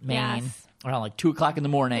border, Maine, around like 2:00 in the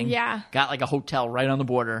morning. Yeah, got like a hotel right on the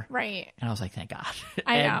border. Right, and I was like, thank God.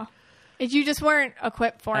 I know. You just weren't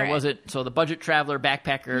equipped for it. I wasn't. So the budget traveler,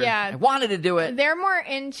 backpacker. Yeah, I wanted to do it. They're more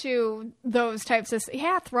into those types of.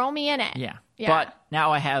 Yeah, throw me in it. Yeah. But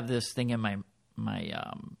now I have this thing in my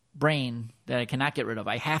brain that I cannot get rid of.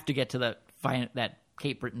 I have to get to that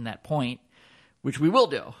Cape Breton, that point. Which we will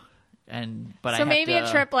do, so maybe a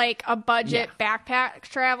trip like a budget backpack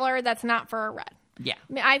traveler that's not for a red. Yeah,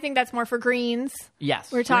 I think that's more for greens.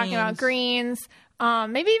 Yes, we're talking about greens,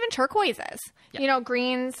 maybe even turquoises. Yep.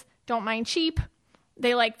 Greens don't mind cheap.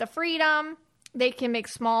 They like the freedom. They can make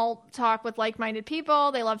small talk with like-minded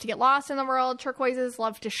people. They love to get lost in the world. Turquoises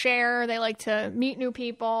love to share. They like to meet new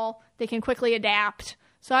people. They can quickly adapt.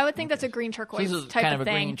 So I would think that's a green turquoise so this is type kind of a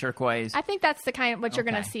thing. Green turquoise. I think that's the kind of what you're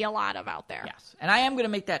going to see a lot of out there. Yes, and I am going to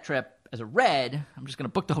make that trip as a red. I'm just going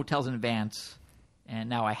to book the hotels in advance, and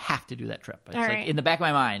now I have to do that trip. It's like in the back of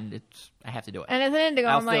my mind, I have to do it. And as an indigo,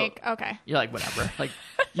 I'm like, okay. You're like, whatever. Like,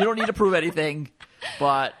 you don't need to prove anything,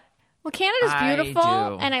 but well, Canada's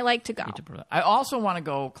beautiful, and I like to go. I also want to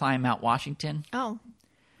go climb Mount Washington. Oh,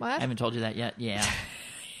 what? I haven't told you that yet. Yeah,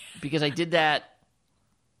 because I did that,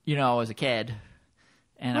 as a kid.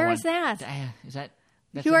 And where is that?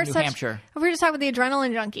 That's in New Hampshire. We were just talking about the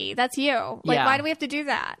adrenaline junkie. That's you. Why do we have to do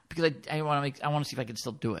that? Because I want to see if I can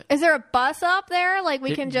still do it. Is there a bus up there? Like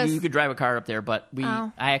we can just. You could drive a car up there, but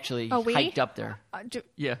I actually hiked up there.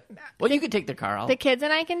 Yeah. Well, you could take the car. The kids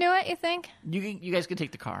and I can do it. You think? You guys could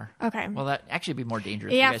take the car. Okay. Well, that actually be more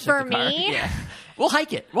dangerous. Yeah, if you guys for took the car. me. Yeah. We'll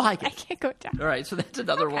hike it. I can't go down. All right. So that's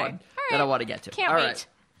another one that I want to get to. Can't wait. Right.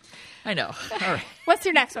 I know. All right. What's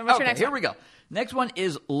your next one? Here we go. Next one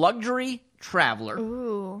is Luxury Traveler.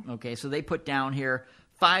 Ooh. Okay, so they put down here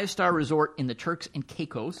 5-star resort in the Turks and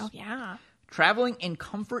Caicos. Oh, yeah. Traveling in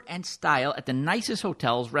comfort and style at the nicest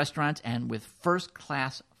hotels, restaurants, and with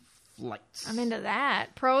first-class flights. I'm into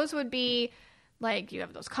that. Pros would be like you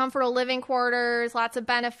have those comfortable living quarters, lots of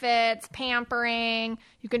benefits, pampering.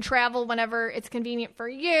 You can travel whenever it's convenient for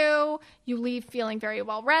you. You leave feeling very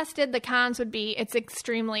well rested. The cons would be it's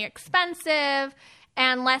extremely expensive.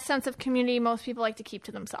 And less sense of community most people like to keep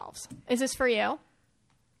to themselves. Is this for you?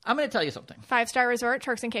 I'm going to tell you something. 5-star resort,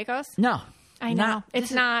 Turks and Caicos? No. I know. It's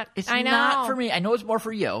not for me. I know it's more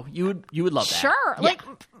for you. You would love that. Sure. Yeah. Like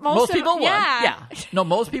most people would. Yeah. No,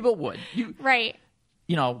 most people would. Right.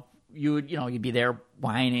 You'd be there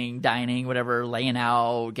whining, dining, whatever, laying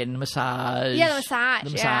out, getting a massage. Yeah, the massage.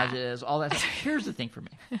 The massages, all that stuff. Here's the thing for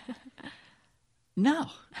me. No.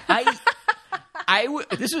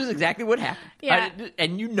 This was exactly what happened. Yeah.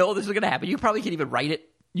 And this is going to happen. You probably could even write it.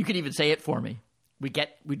 You could even say it for me. We'd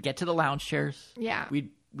get to the lounge chairs. Yeah.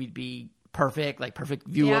 We'd be perfect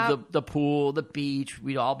view of the pool, the beach.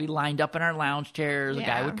 We'd all be lined up in our lounge chairs. A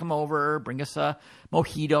guy would come over, bring us a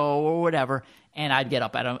mojito or whatever, and I'd get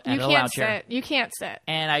up at a lounge chair. You can't sit.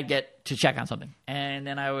 And I'd get to check on something. And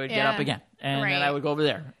then I would get up again. And then I would go over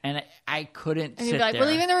there. And I couldn't sit there. And you'd be like,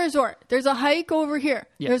 we're leaving the resort. There's a hike over here.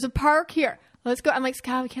 Yeah. There's a park here. Let's go. I'm like,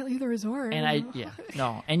 Scott, we can't leave the resort. And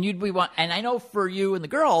no. And and I know for you and the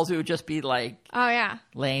girls, it would just be like, oh yeah,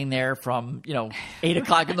 laying there from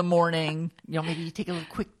 8:00 in the morning. Maybe you take a little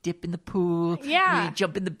quick dip in the pool. Yeah, maybe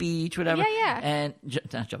jump in the beach, whatever. Yeah. And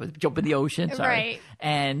jump in the ocean. Sorry. Right.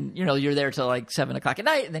 And you're there till like 7:00 at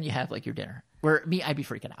night, and then you have like your dinner. Where me, I'd be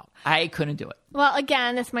freaking out. I couldn't do it. Well,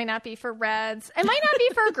 again, this might not be for reds. It might not be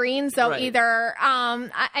for greens though either.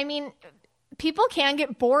 I mean. People can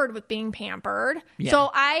get bored with being pampered. Yeah.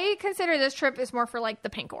 So I consider this trip is more for like the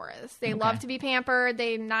pink auras. They love to be pampered.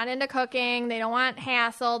 They're not into cooking. They don't want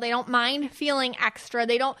hassle. They don't mind feeling extra.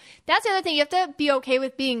 That's the other thing. You have to be okay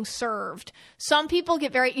with being served. Some people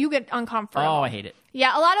you get uncomfortable. Oh, I hate it.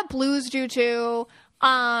 Yeah. A lot of blues do too.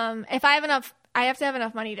 If I have to have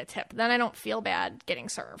enough money to tip. Then I don't feel bad getting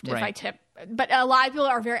served if I tip. But a lot of people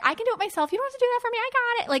are I can do it myself. You don't have to do that for me. I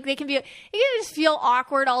got it. Like you can just feel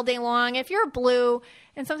awkward all day long. If you're blue,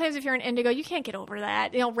 and sometimes if you're an indigo, you can't get over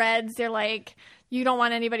that. Reds, they're like, you don't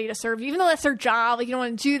want anybody to serve you, even though that's their job. Like you don't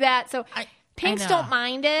want to do that. So Pinks don't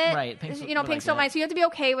mind it. Right. Pinks don't mind. So you have to be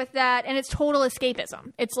okay with that. And it's total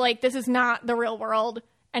escapism. It's like, this is not the real world,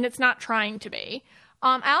 and it's not trying to be.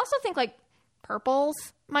 I also think like purples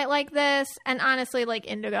might like this, and honestly, like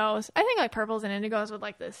indigos. I think like purples and indigos would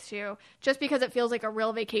like this too, just because it feels like a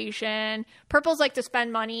real vacation. Purples like to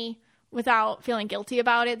spend money without feeling guilty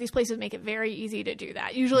about it. These places make it very easy to do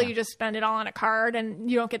that. Usually you just spend it all on a card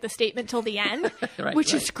and you don't get the statement till the end,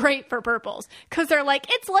 which is great for purples, because they're like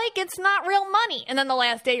it's not real money. And then the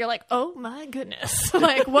last day you're like, oh my goodness,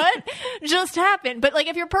 like what just happened? But like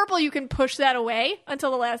if you're purple, you can push that away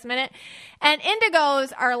until the last minute. And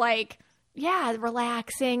indigos are like, yeah,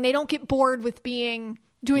 relaxing. They don't get bored with doing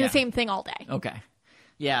the same thing all day. Okay.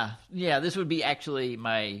 Yeah. This would be actually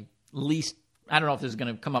my least. I don't know if this is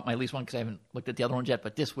going to come up my least one because I haven't looked at the other ones yet,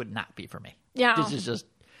 but this would not be for me. Yeah. This is just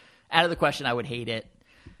out of the question. I would hate it.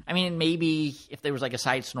 I mean, maybe if there was like a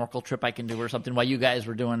side snorkel trip I can do or something while you guys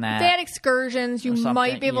were doing that. If they had excursions, you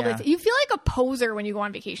might be able to. You feel like a poser when you go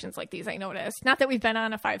on vacations like these, I noticed. Not that we've been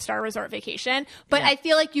on a 5-star resort vacation, but I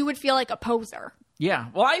feel like you would feel like a poser. Yeah.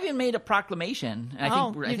 Well, I even made a proclamation.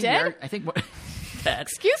 And you did? I think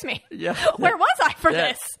excuse me. Yeah. Where was I for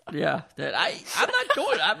this? Yeah. I'm not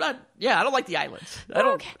going. I don't like the islands. I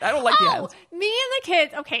don't like the islands. Me and the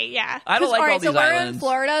kids. Okay, yeah. I don't like all these islands. We're in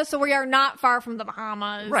Florida, so we are not far from the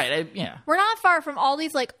Bahamas. Right. We're not far from all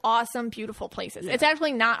these like awesome, beautiful places. Yeah. It's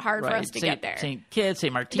actually not hard for us to get there. St. Kitts,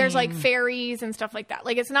 St. Martin. There's like ferries and stuff like that.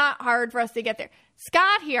 Like it's not hard for us to get there.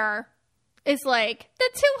 Scott here is like, they're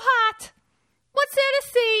too hot. What's there to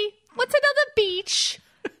see? What's another beach?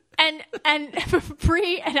 And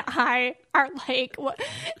Bree and I are like, what?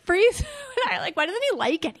 Bree's and I are like, why doesn't he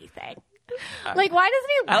like anything? Like, why doesn't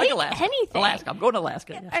he like Alaska. anything? Alaska. I'm going to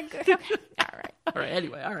Alaska. Yeah. Okay. All right. All right.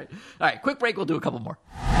 Anyway. All right. Quick break. We'll do a couple more.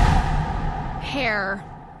 Hair.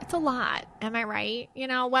 It's a lot. Am I right? You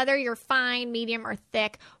know, whether you're fine, medium, or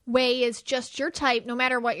thick, Way is just your type, no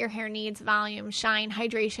matter what your hair needs. Volume, shine,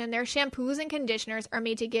 hydration. Their shampoos and conditioners are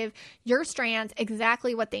made to give your strands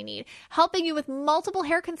exactly what they need, helping you with multiple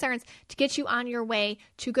hair concerns to get you on your way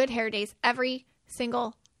to good hair days every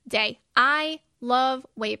single day. I love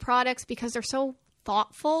Way products because they're so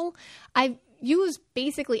thoughtful. I've used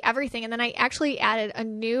basically everything, and then I actually added a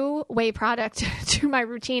new Way product to my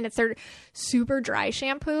routine. It's their super dry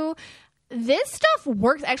shampoo. This stuff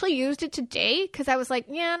works. I actually used it today because I was like,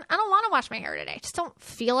 yeah, I don't want to wash my hair today. I just don't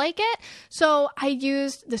feel like it. So I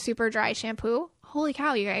used the super dry shampoo. Holy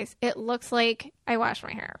cow, you guys. It looks like I washed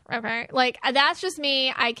my hair. Okay. Like, that's just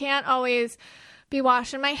me. I can't always be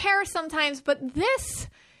washing my hair sometimes, but this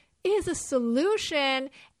is a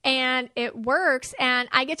solution and it works, and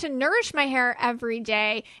I get to nourish my hair every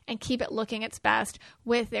day and keep it looking its best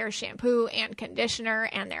with their shampoo and conditioner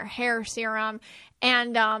and their hair serum.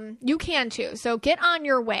 And you can too. So get on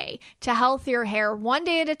your way to healthier hair one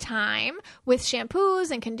day at a time with shampoos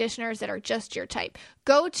and conditioners that are just your type.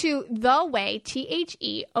 Go to TheWay,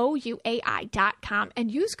 TheOuai.com,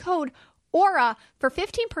 and use code AURA for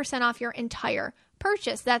 15% off your entire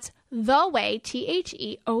purchase. That's TheWay,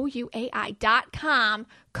 TheOuai.com,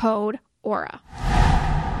 code AURA.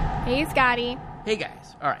 Hey, Scotty. Hey,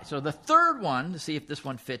 guys. All right. So the third one, to see if this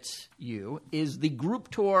one fits you, is the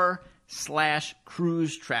group tour /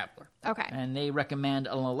 cruise traveler. Okay. And they recommend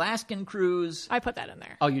an Alaskan cruise. I put that in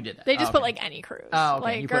there. Oh, you did that. They just put like any cruise. Oh, okay.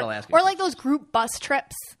 Like, you put Alaskan. Or like those group bus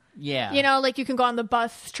trips. Yeah. You know, like you can go on the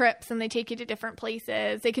bus trips and they take you to different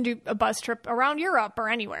places. They can do a bus trip around Europe or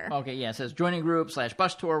anywhere. Okay, yeah. It says joining group /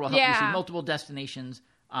 bus tour will help you see multiple destinations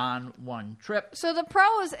on one trip. So the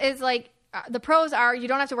pros is like, the pros are you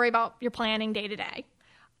don't have to worry about your planning day to day.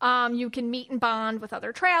 You can meet and bond with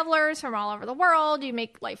other travelers from all over the world. You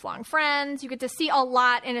make lifelong friends. You get to see a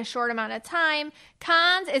lot in a short amount of time.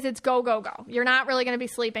 Cons is it's go, go, go. You're not really going to be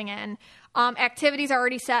sleeping in. Activities are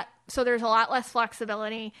already set, so there's a lot less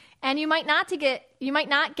flexibility. And you might not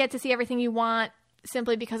get to see everything you want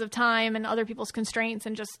simply because of time and other people's constraints,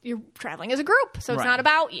 and just you're traveling as a group, so it's not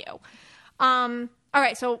about you. All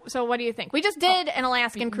right, so what do you think? We just did an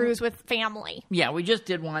Alaskan cruise with family. Yeah, we just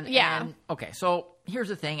did one. Yeah. And, okay, so here's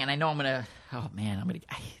the thing, and I know I'm going to... Oh, man,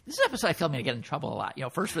 this episode, I feel I'm going to get in trouble a lot. You know,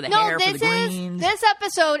 first for the hair, for the greens. This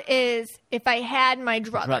episode is if I had my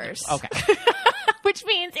druthers. Okay. Which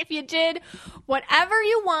means if you did whatever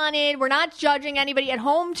you wanted, we're not judging anybody at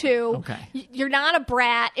home too. Okay. You're not a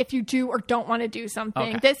brat if you do or don't want to do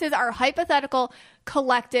something. Okay. This is our hypothetical,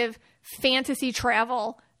 collective, fantasy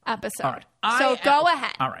travel episode. All right. So go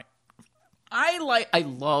ahead. All right. I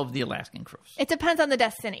love the Alaskan cruise. It depends on the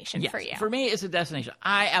destination yes, for you. For me, it's a destination.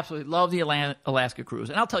 I absolutely love the Alaska cruise,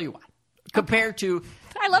 and I'll tell you why. compared to.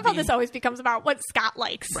 I love how this always becomes about what Scott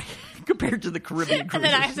likes. Right. Compared to the Caribbean cruises. And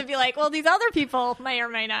then I have to be like, well, these other people may or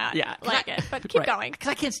may not like it. But keep going. Because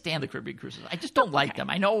I can't stand the Caribbean cruises. I just don't like them.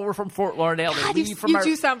 I know we're from Fort Lauderdale. God, you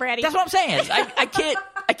do sound bratty. That's what I'm saying.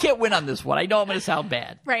 I can't win on this one. I know I'm going to sound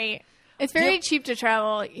bad. Right. It's very cheap to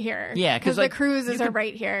travel here. Yeah. Because the cruises are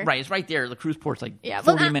right here. Right. It's right there. The cruise port's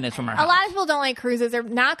 40 minutes from our house. A lot of people don't like cruises. They're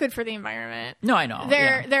not good for the environment. No, I know.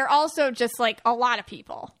 They're also just like a lot of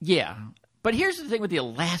people. Yeah. But here's the thing with the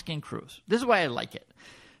Alaskan cruise. This is why I like it.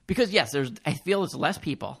 Because, yes, I feel it's less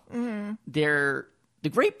people. Mm-hmm. The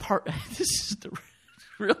great part, this is the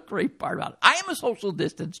real great part about it. I am a social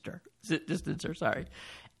distancer, sorry.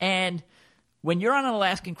 And when you're on an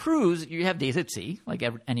Alaskan cruise, you have days at sea, like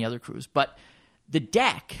any other cruise. But the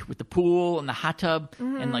deck with the pool and the hot tub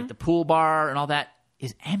and like the pool bar and all that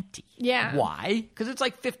is empty. Yeah. Why? Because it's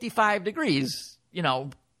like 55 degrees,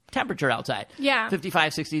 temperature outside. Yeah.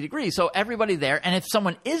 55, 60 degrees. So everybody there. And if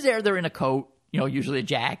someone is there, they're in a coat, usually a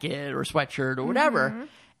jacket or a sweatshirt or whatever. Mm-hmm.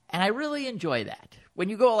 And I really enjoy that. When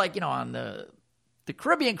you go on the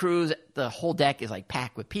Caribbean cruise, the whole deck is like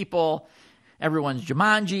packed with people. Everyone's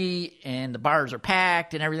Jumanji and the bars are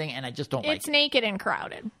packed and everything. And I just don't like it. It's naked and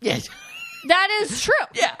crowded. Yes. That is true.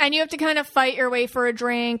 Yeah. And you have to kind of fight your way for a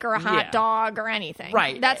drink or a hot dog or anything.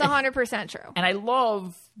 Right. That's 100% true. And I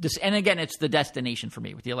love this. And again, it's the destination for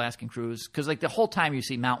me with the Alaskan cruise. Because the whole time you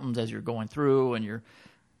see mountains as you're going through and you're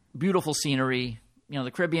beautiful scenery. The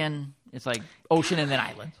Caribbean, it's like ocean and then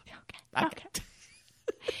islands. Okay.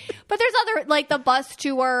 But there's other, the bus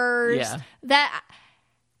tours that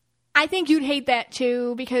I think you'd hate that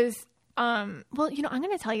too because... I'm going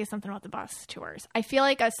to tell you something about the bus tours. I feel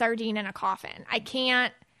like a sardine in a coffin. I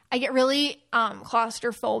get really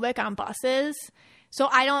claustrophobic on buses. So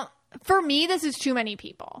for me, this is too many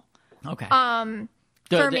people. Okay.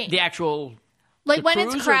 For me. The actual, when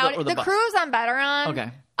it's crowded, or the bus? Cruise I'm better on.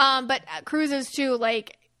 Okay. But cruises too,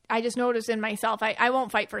 I just noticed in myself, I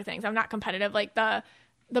won't fight for things. I'm not competitive. Like the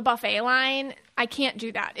buffet line, I can't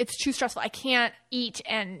do that. It's too stressful. I can't eat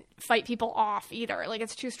and fight people off either.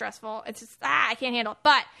 It's too stressful. It's just, I can't handle it.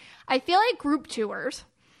 But I feel like group tours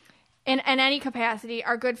in any capacity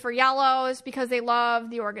are good for yellows because they love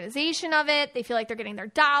the organization of it. They feel like they're getting their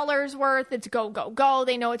dollars worth. It's go, go, go.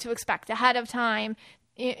 They know what to expect ahead of time.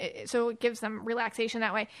 So it gives them relaxation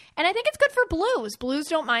that way. And I think it's good for blues. Blues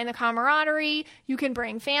don't mind the camaraderie. You can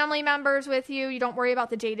bring family members with you. You don't worry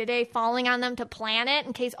about the day-to-day falling on them to plan it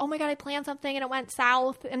in case, oh my God, I planned something and it went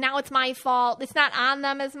south and now it's my fault. It's not on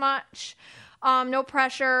them as much. No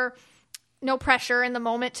pressure in the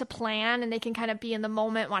moment to plan, and they can kind of be in the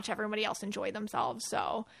moment, watch everybody else enjoy themselves.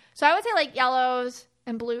 So I would say yellows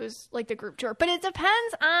and blues, the group tour. But it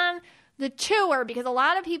depends on the tour because a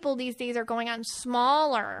lot of people these days are going on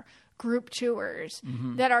smaller group tours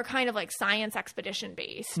that are kind of science expedition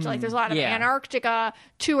based. There's a lot of Antarctica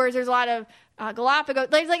tours. There's a lot of Galapagos.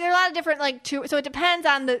 There's a lot of different tours. So it depends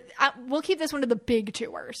on we'll keep this one to the big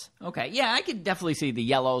tours. Okay. Yeah, I could definitely see the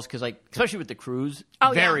yellows because especially with the cruise,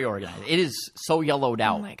 very organized. It is so yellowed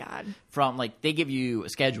out. Oh my God. From they give you a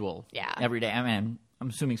schedule every day. I mean, I'm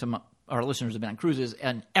assuming some of our listeners have been on cruises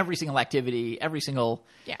and every single activity, every single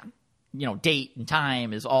date and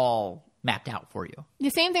time is all mapped out for you. The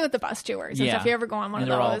same thing with the bus tours. And so if you ever go on one of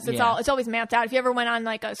those, all, it's always mapped out. If you ever went on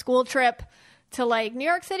a school trip to New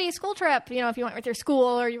York City school trip, if you went with your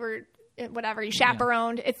school or you were whatever, you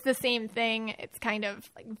chaperoned, it's the same thing. It's kind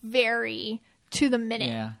of very to the minute.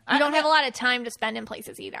 Yeah. You don't have a lot of time to spend in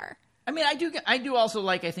places either. I mean, I do also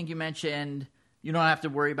I think you mentioned you don't have to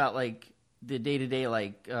worry about the day-to-day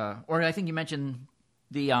or I think you mentioned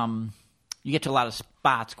the you get to a lot of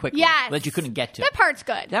spots quickly that you couldn't get to. That part's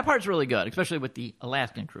good. That part's really good, especially with the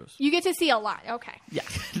Alaskan cruise. You get to see a lot. Okay. Yeah,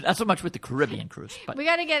 not so much with the Caribbean cruise. But we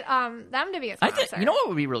got to get them to be a sponsor. You know what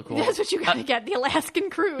would be real cool? That's what you got to get, the Alaskan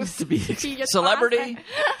cruise. To be celebrity.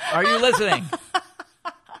 Are you listening?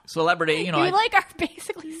 Celebrity, You are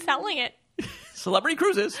basically selling it. Celebrity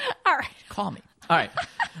cruises. All right. Call me. All right.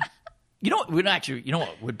 You know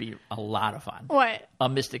what would be a lot of fun? What? A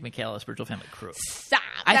Mystic Michaela Spiritual Family cruise. Stop.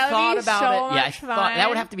 I thought about it. Yeah, I thought that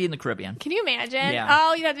would have to be in the Caribbean. Can you imagine? Yeah.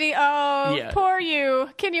 Oh, you'd have to be, poor you.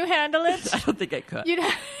 Can you handle it? I don't think I could.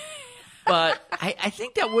 But I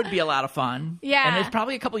think that would be a lot of fun. Yeah. And there's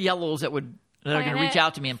probably a couple yellows that are going to reach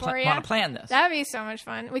out to me and want to plan this. That would be so much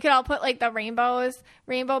fun. We could all put the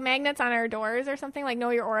rainbow magnets on our doors or something,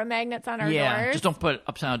 Know Your Aura magnets on our doors. Yeah, just don't put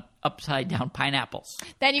upside down pineapples.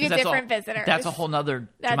 Then you get different visitors. That's a whole nother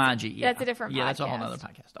Jumanji. Yeah. That's a different podcast. Yeah, that's a whole nother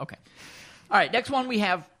podcast. Okay. All right, next one we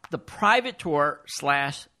have the private tour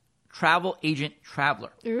 / travel agent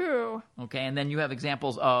traveler. Ooh. Okay, and then you have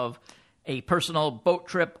examples of a personal boat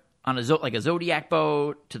trip on a Zodiac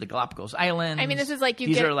boat to the Galapagos Islands. I mean, this is like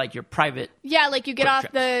these are like your private. Yeah, like you get off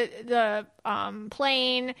trips. the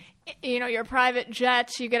plane, your private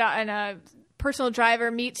jet. You get out, and a personal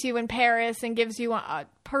driver meets you in Paris and gives you a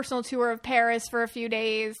personal tour of Paris for a few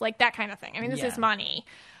days, like that kind of thing. I mean, this is money.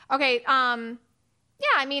 Okay, yeah,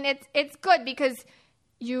 I mean, it's good because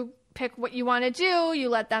you pick what you want to do. You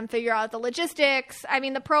let them figure out the logistics. I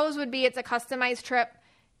mean, the pros would be it's a customized trip.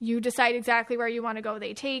 You decide exactly where you want to go.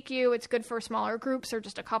 They take you. It's good for smaller groups or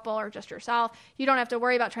just a couple or just yourself. You don't have to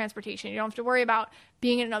worry about transportation. You don't have to worry about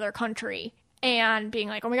being in another country and being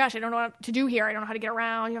like, oh my gosh, I don't know what to do here. I don't know how to get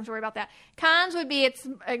around. You don't have to worry about that. Cons would be it's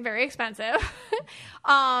very expensive.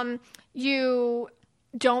 You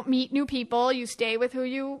don't meet new people. You stay with who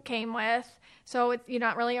you came with. So you're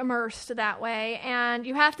not really immersed that way. And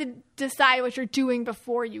you have to decide what you're doing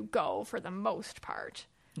before you go for the most part.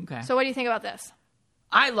 Okay. So what do you think about this?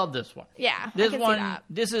 I love this one. Yeah, this I can one, see that.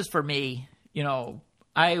 This is for me.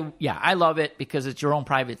 I love it because it's your own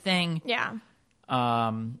private thing. Yeah.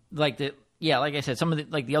 Like I said, some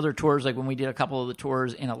of the other tours, like when we did a couple of the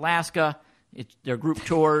tours in Alaska, they're group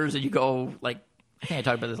tours, and you go like I think I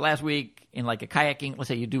talked about this last week in like a kayaking. Let's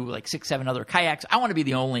say you do like 6-7 other kayaks. I want to be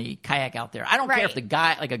the only kayak out there. I don't care if the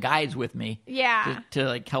guy, like a guide's with me. Yeah. To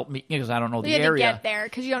like help me because I don't know the area. area. You get there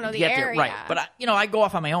because you don't know the area. Right. But I go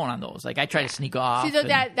off on my own on those. Like I try to sneak off. So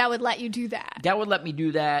that would let you do that. That would let me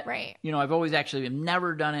do that. Right. I've always actually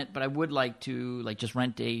never done it, but I would like to like just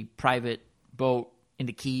rent a private boat in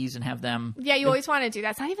the Keys and have them. Yeah, you always want to do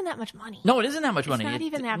that. It's not even that much money. No, it isn't that much money. It's not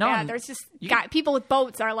even that bad. There's just people with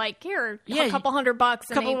boats are like, here, a couple $100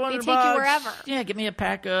 and they take you wherever. Yeah, get me a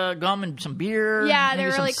pack of gum and some beer. Yeah, maybe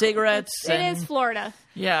they're some really cigarettes. It is Florida.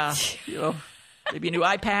 Yeah, maybe a new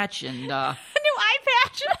eye patch and a new eye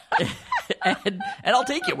patch. and I'll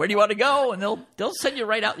take you. Where do you want to go? And they'll send you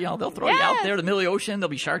right out. They'll throw you out there in the middle of the ocean. There'll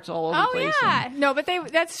be sharks all over the place. Oh yeah, no, but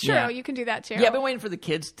that's true. Yeah. You can do that too. Yeah, I've been waiting for the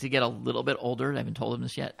kids to get a little bit older. I haven't told them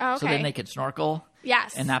this yet. Oh, okay. So then they could snorkel.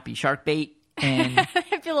 Yes. And not be shark bait. And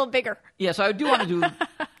it'd be a little bigger. Yeah, so I do want to do.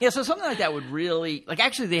 Yeah, so something like that would really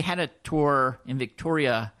Actually, they had a tour in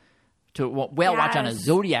Victoria to whale watch on a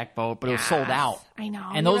Zodiac boat, but it was sold out. I know.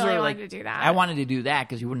 And you those really are wanted to do that. I wanted to do that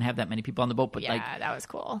because you wouldn't have that many people on the boat. But that was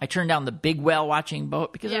cool. I turned down the big whale watching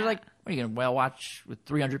boat because they're like, what are you going to whale watch with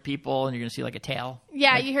 300 people and you're going to see like a tail?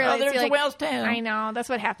 Yeah, you hear there's a whale's tail. I know. That's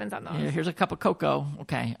what happens on those. Yeah, here's a cup of cocoa.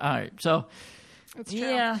 Okay. All right. So. It's true.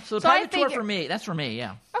 Yeah, so the private tour for me, that's for me,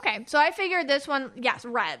 yeah. Okay, so I figured this one, yes,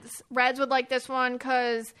 Reds. Reds would like this one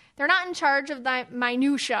because they're not in charge of the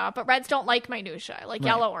minutia, but Reds don't like minutia. Like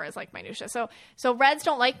Yellow Aura is like minutia. So Reds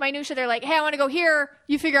don't like minutia. They're like, hey, I want to go here.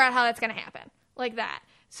 You figure out how that's going to happen. Like that.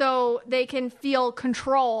 So they can feel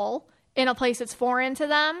control in a place that's foreign to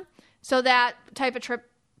them. So that type of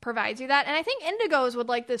trip provides you that. And I think Indigos would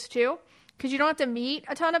like this too because you don't have to meet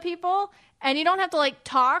a ton of people. And you don't have to,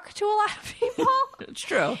 talk to a lot of people. It's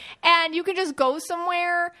true. And you can just go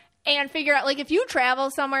somewhere and figure out, if you travel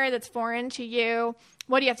somewhere that's foreign to you,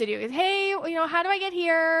 what do you have to do? Hey, how do I get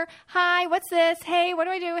here? Hi, what's this? Hey, what do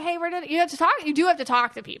I do? Hey, you have to talk? You do have to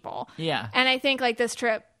talk to people. Yeah. And I think, this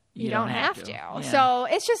trip, you don't have to. Yeah. So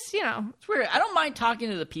it's just, It's weird. I don't mind talking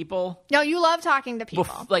to the people. No, you love talking to people.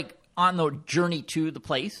 On the journey to the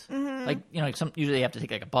place. Mm-hmm. Usually you have to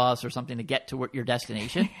take a bus or something to get to your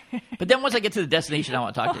destination. But then once I get to the destination, I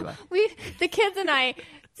want to talk to you about it. The kids and I,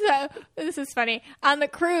 so this is funny. On the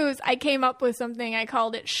cruise, I came up with something. I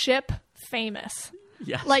called it ship famous.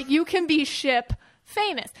 Yes. You can be ship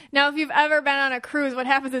famous. Now, if you've ever been on a cruise, what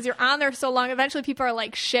happens is you're on there so long, eventually people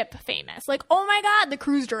are ship famous. Oh my God, the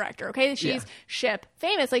cruise director, okay? She's ship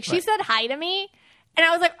famous. She said hi to me. And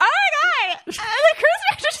I was like, oh my God, the cruise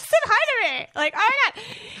director just said hi to me. Oh my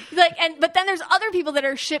God. But then there's other people that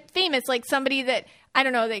are ship famous, somebody that, I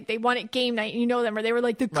don't know, they won at game night, and you know them, or they were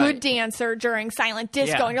the good dancer during silent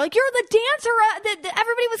disco. Yeah. And you're you're the dancer that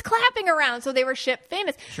everybody was clapping around. So they were ship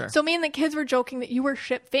famous. Sure. So me and the kids were joking that you were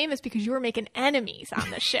ship famous because you were making enemies on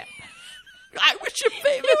the ship. I was ship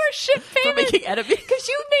famous. You were ship famous. For making enemies? Because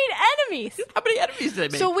you made enemies. How many enemies did I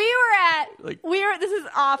make? So this is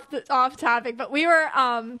off topic, but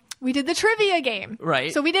we did the trivia game.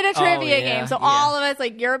 Right. So we did a trivia game. So all of us,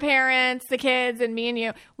 your parents, the kids, and me and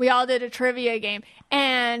you, we all did a trivia game.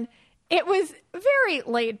 And it was very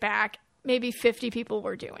laid back. Maybe 50 people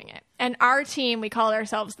were doing it. And our team, we called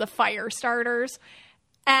ourselves the Fire Starters.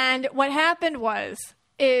 And what happened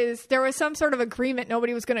is there was some sort of agreement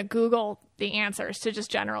nobody was going to Google the answers to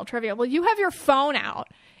just general trivia. Well, you have your phone out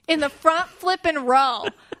in the front flipping row,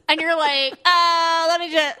 And you're like, let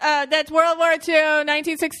me just, that's World War II,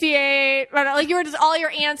 1968. Like you were just, all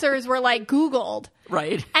your answers were like Googled.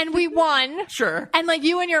 Right. And we won. Sure. And like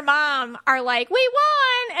you and your mom are like, we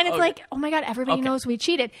won. And it's like, oh my God, everybody knows we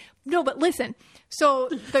cheated. No, but listen. So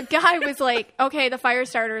the guy was like, okay, the fire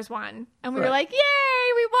starters won. And we were like,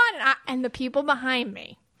 yay, we won. And the people behind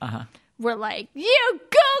me were like, you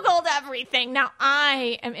Googled everything. Now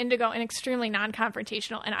I am indigo and extremely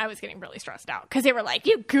non-confrontational. And I was getting really stressed out because they were like,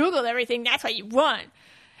 you Googled everything. That's why you won.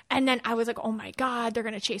 And then I was like, oh my God, they're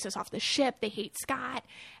going to chase us off the ship. They hate Scott.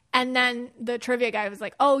 And then the trivia guy was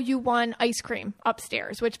like, oh, you won ice cream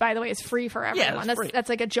upstairs, which, by the way, is free for everyone. Yeah, that's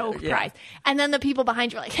like a joke prize. And then the people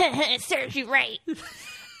behind you were like, it serves you right.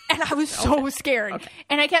 And I was so scared. Okay.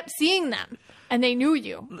 And I kept seeing them, and they knew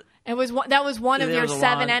you. That was one of your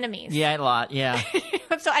 7 enemies. Yeah, a lot, yeah.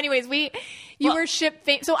 So anyways, you were ship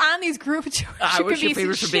famous. So on these group tours, I was ship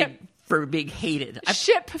famous for being hated.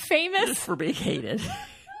 Ship famous? For being hated.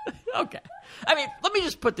 Okay. I mean, let me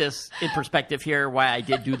just put this in perspective here, why I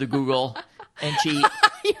did do the Google and cheat. You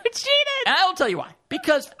cheated. And I will tell you why.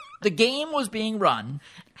 Because the game was being run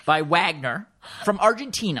by Wagner from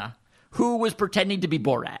Argentina, who was pretending to be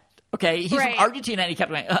Borat. Okay? He's from Argentina, and he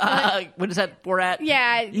kept going, what is that, Borat?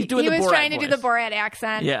 Yeah. He was trying to do the Borat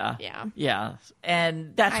accent. Yeah.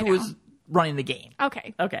 And that's who was running the game.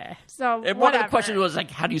 Okay. So and one of the questions was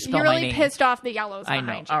like, how do you spell my name? You really pissed off the yellows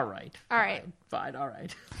behind you. All right. Fine. All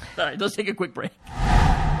right. Let's take a quick break.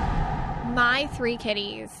 My 3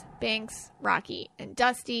 kitties, Binks, Rocky, and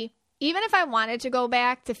Dusty, even if I wanted to go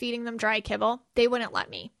back to feeding them dry kibble, they wouldn't let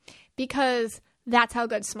me because that's how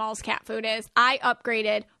good Smalls cat food is. I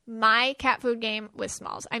upgraded my cat food game with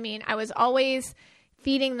Smalls. I mean, I was always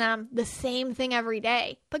feeding them the same thing every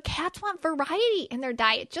day. But cats want variety in their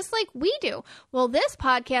diet, just like we do. Well, this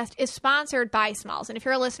podcast is sponsored by Smalls. And if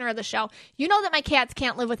you're a listener of the show, you know that my cats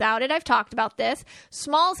can't live without it. I've talked about this.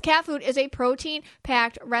 Smalls cat food is a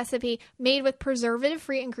protein-packed recipe made with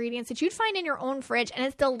preservative-free ingredients that you'd find in your own fridge, and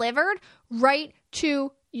it's delivered right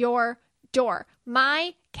to your door.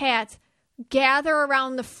 My cats gather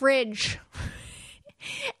around the fridge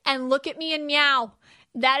and look at me and meow.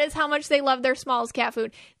 That is how much they love their Smalls cat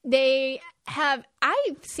food. I've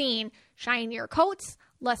seen shinier coats,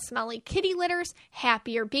 less smelly kitty litters,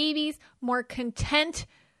 happier babies, more content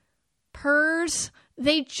purrs.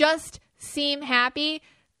 They just seem happy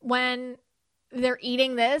when they're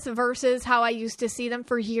eating this versus how I used to see them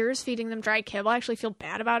for years feeding them dry kibble. I actually feel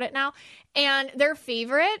bad about it now. And their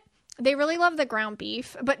favorite, they really love the ground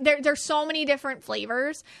beef, but there's so many different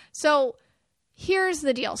flavors. So here's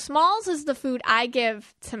the deal. Smalls is the food I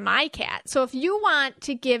give to my cat. So if you want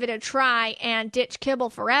to give it a try and ditch kibble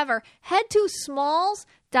forever, head to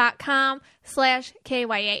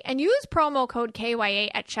smalls.com/KYA and use promo code KYA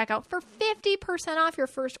at checkout for 50% off your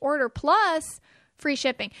first order plus free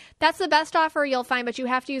shipping. That's the best offer you'll find, but you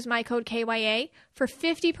have to use my code KYA for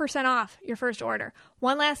 50% off your first order.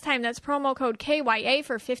 One last time, that's promo code KYA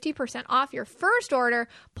for 50% off your first order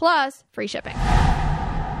plus free shipping.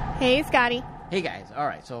 Hey, Scotty. Hey, guys. All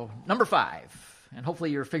right. So, number 5. And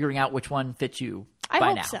hopefully you're figuring out which one fits you by now.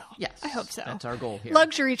 I hope so. Yes. I hope so. That's our goal here.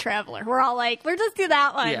 Luxury traveler. We're all like, we'll just do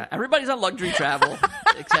that one. Yeah. Everybody's on luxury travel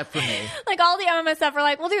except for me. Like all the MMSF are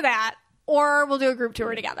like, we'll do that. Or we'll do a group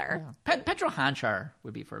tour together. Yeah. Petro Hanchar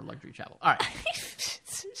would be for luxury travel. All right.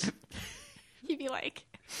 You'd be like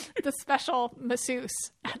the special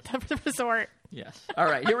masseuse at the resort. Yes. All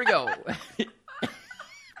right. Here we go.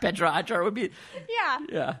 Petro Hanchar would be.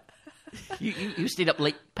 Yeah. You stayed up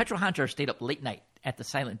late. Petro Hanchar stayed up late night at the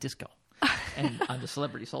silent disco and on the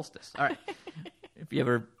celebrity solstice. All right. If you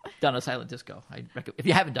ever done a silent disco, if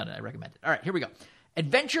you haven't done it, I recommend it. All right. Here we go.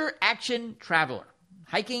 Adventure Action Traveler.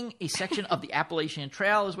 Hiking a section of the Appalachian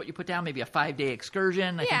Trail is what you put down. Maybe a 5-day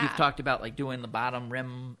excursion. I think you've talked about like doing the bottom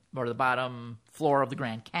rim or the bottom floor of the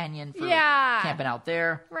Grand Canyon for camping out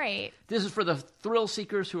there. Right. This is for the thrill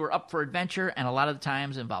seekers who are up for adventure, and a lot of the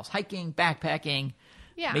times involves hiking, backpacking,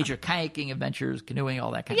 major kayaking adventures, canoeing,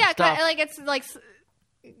 all that kind of stuff. Yeah, like it's like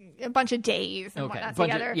a bunch of days and whatnot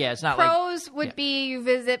together. It's not Pros would be you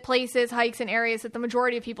visit places, hikes, and areas that the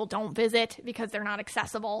majority of people don't visit because they're not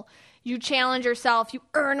accessible. You challenge yourself. You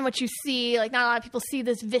earn what you see. Like, not a lot of people see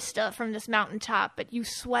this vista from this mountaintop, but you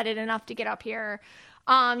sweated enough to get up here.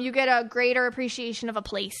 You get a greater appreciation of a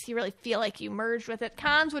place. You really feel like you merged with it.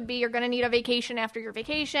 Cons would be you're going to need a vacation after your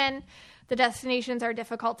vacation. The destinations are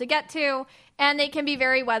difficult to get to, and they can be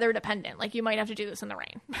very weather dependent. Like, you might have to do this in the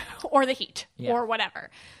rain or the heat or whatever.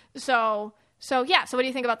 So what do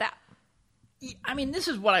you think about that? I mean, this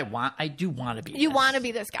is what I want. I do want to be You want to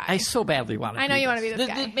be this guy. I so badly want to be I know you want to be this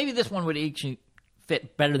guy. Maybe this one would actually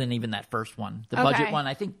fit better than even that first one, the budget one.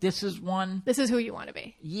 I think this is one. This is who you want to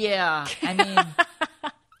be. Yeah, I mean,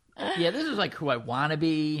 yeah, this is like who I want to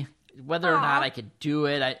be. Whether or not I could do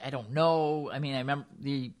it, I don't know. I mean, I remember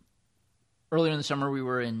earlier in the summer we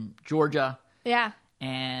were in Georgia. Yeah.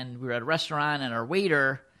 And we were at a restaurant, and our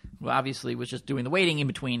waiter, who obviously was just doing the waiting in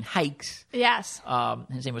between hikes. Yes.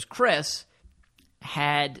 His name was Chris,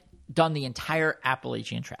 had done the entire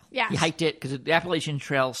Appalachian Trail. Yes. He hiked it because the Appalachian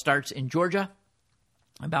Trail starts in Georgia,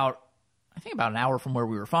 I think about an hour from where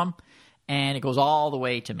we were from, and it goes all the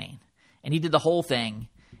way to Maine. And he did the whole thing,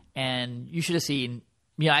 and you should have seen.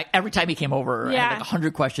 Every time he came over, I had like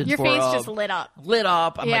 100 questions Your for him. Your face just lit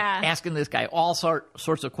up. I'm like asking this guy all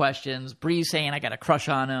sorts of questions. Bree's saying I got a crush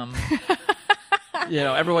on him.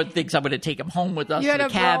 Everyone thinks I'm going to take him home with us to the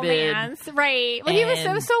cabin. Romance. Right. Well,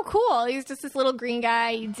 it was so cool. He was just this little green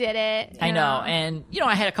guy. He did it. I know. And,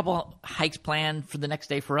 I had a couple hikes planned for the next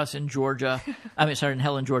day for us in Georgia. In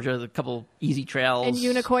Helen, Georgia, a couple easy trails.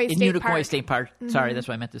 In Unicoi State Park. Mm-hmm. Sorry, that's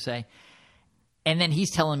what I meant to say. And then he's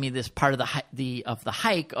telling me this part of the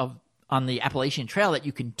hike on the Appalachian Trail that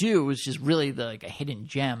you can do is just really a hidden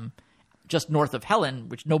gem just north of Helen,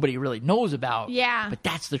 which nobody really knows about. Yeah. But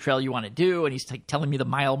that's the trail you want to do. And he's telling me the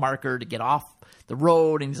mile marker to get off the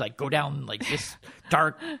road. And he's like, go down this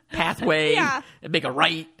dark pathway and make a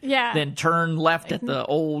right. Yeah. Then turn left at the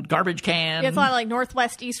old garbage can. It's a lot of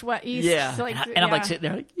northwest, east, west, east. Yeah. So and I'm like sitting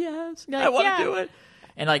there like, yes, I want to do it.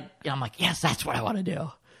 And I'm like, yes, that's what I want to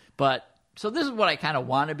do. But so this is what I kind of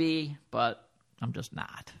want to be, but I'm just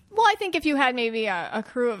not. Well, I think if you had maybe a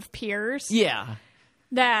crew of peers. Yeah.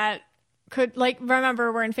 That could,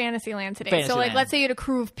 remember, we're in Fantasyland today. So, let's say you had a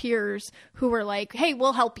crew of peers who were like, hey,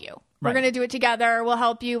 we'll help you. We're going to do it together. We'll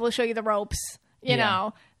help you. We'll show you the ropes. You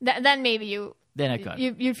know. Then maybe Then I could.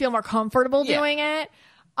 You'd feel more comfortable doing it.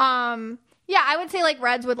 Yeah, I would say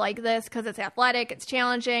Reds would like this because it's athletic, it's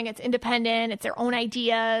challenging, it's independent, it's their own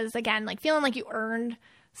ideas. Again, feeling like you earned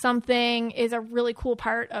something is a really cool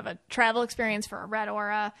part of a travel experience for a red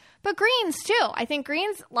aura. But greens too. I think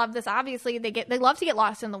greens love this. Obviously, they love to get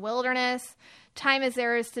lost in the wilderness. Time is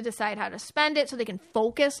theirs to decide how to spend it so they can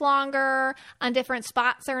focus longer on different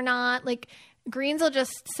spots or not. Greens will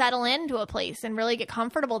just settle into a place and really get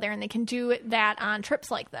comfortable there, and they can do that on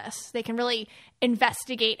trips like this. They can really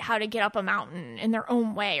investigate how to get up a mountain in their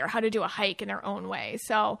own way or how to do a hike in their own way.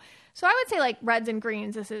 So I would say reds and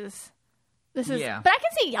greens, this is, but I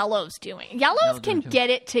can see yellows doing. Yellows can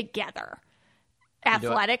get it together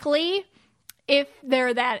athletically if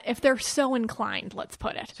they're so inclined, let's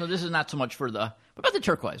put it. So this is not so much for what about the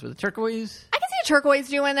turquoise? With the turquoise? I can see a turquoise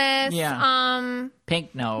doing this. Yeah.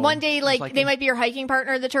 Pink, no. One day, they might be your hiking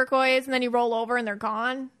partner, the turquoise, and then you roll over and they're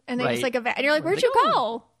gone. And they just and you're like, where'd you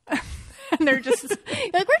go? And they're just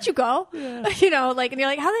where'd you go? Yeah. And you're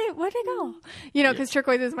like, where'd they go? Because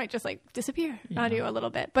turquoises might just disappear on you a little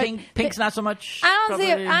bit. But pink's not so much. I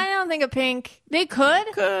don't think a pink. They could,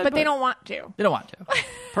 but they don't want to. They don't want to.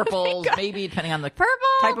 Purples, maybe depending on the purple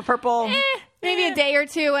type of purple. Maybe a day or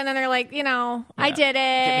two, and then they're like, I did it.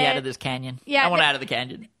 Get me out of this canyon. Yeah, I want out of the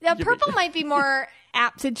canyon. Yeah, purple might be more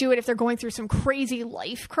apt to do it if they're going through some crazy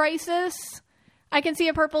life crisis. I can see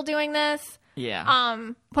a purple doing this.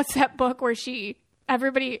 Yeah. What's that book where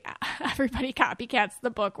everybody copycats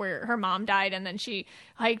the book where her mom died and then she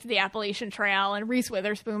hiked the Appalachian Trail and Reese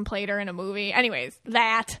Witherspoon played her in a movie. Anyways,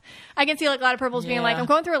 that I can see a lot of purples being I'm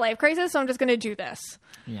going through a life crisis, so I'm just going to do this.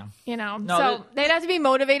 Yeah. They'd have to be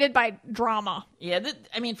motivated by drama. Yeah.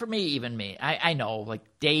 For me, I know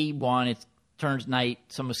day one, it turns night,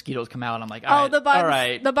 some mosquitoes come out and I'm like, the bugs. All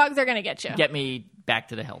right. The bugs are going to get you. Get me back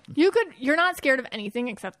to the Hilton. You're not scared of anything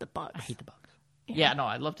except the bugs. I hate the bugs. Yeah, no,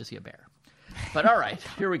 I'd love to see a bear. But all right,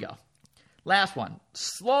 here we go. Last one.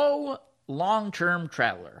 Slow long-term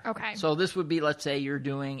traveler. Okay. So this would be, let's say you're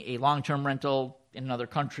doing a long-term rental in another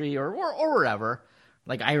country or wherever,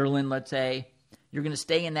 like Ireland, let's say. You're going to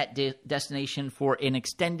stay in that destination for an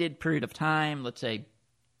extended period of time, let's say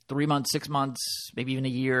 3 months, 6 months, maybe even a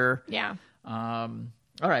year. Yeah. All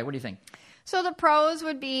right, what do you think? So the pros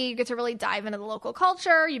would be you get to really dive into the local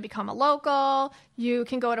culture. You become a local. You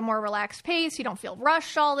can go at a more relaxed pace. You don't feel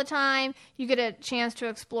rushed all the time. You get a chance to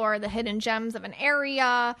explore the hidden gems of an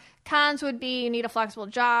area. Cons would be you need a flexible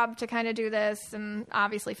job to kind of do this and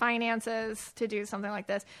obviously finances to do something like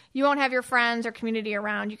this. You won't have your friends or community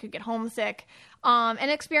around. You could get homesick.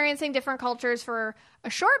 And experiencing different cultures for a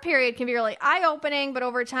short period can be really eye-opening, but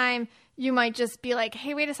over time you might just be like,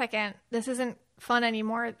 hey, wait a second, this isn't fun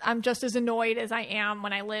anymore. I'm just as annoyed as I am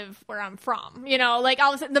when I live where I'm from. All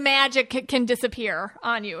of a sudden the magic can disappear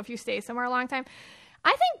on you if you stay somewhere a long time. I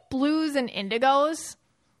think blues and indigos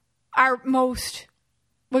are most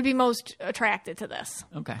would be most attracted to this.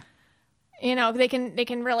 Okay. You know, they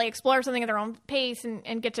can really explore something at their own pace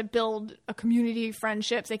and get to build a community of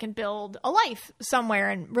friendships. They can build a life somewhere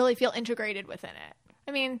and really feel integrated within it.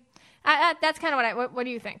 I mean, that's kind of what do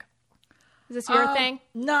you think? Is this your thing?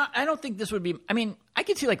 No, I don't think this would be. I mean, I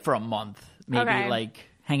could see like for a month, maybe like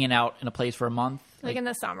hanging out in a place for a month. Like in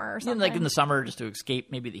the summer or something. Like in the summer just to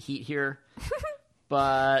escape maybe the heat here.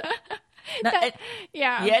 But...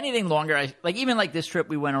 anything longer. Even like this trip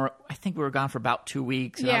we went. I think we were gone for about 2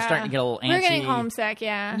 weeks, and I was starting to get a little antsy. We were getting homesick.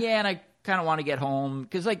 Yeah, and I kind of want to get home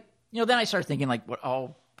because, like, then I started thinking like,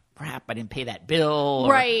 oh, crap, I didn't pay that bill,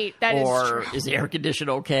 right? That is true. Is the air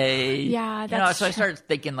conditioned okay? Yeah, that's so I started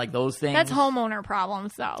thinking like those things. That's homeowner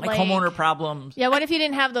problems, though. Like homeowner problems. Yeah. What if you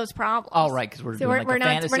didn't have those problems? Oh, right, because we're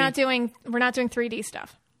not doing 3D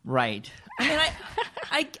stuff. Right. I mean,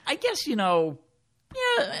 I guess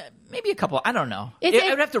yeah, maybe a couple. I don't know. I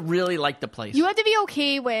would have to really like the place. You have to be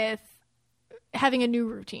okay with having a new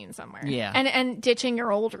routine somewhere. Yeah. And ditching your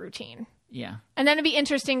old routine. Yeah. And then it'd be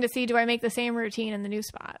interesting to see, do I make the same routine in the new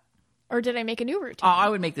spot? Or did I make a new routine? Oh, I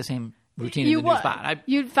would make the same routine in the new spot.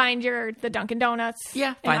 You'd find the Dunkin' Donuts.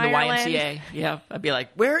 Yeah. Find the YMCA. Yeah. I'd be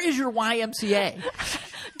like, where is your YMCA?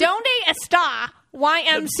 Donde está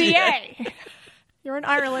YMCA? You're in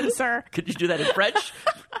Ireland, sir. Could you do that in French?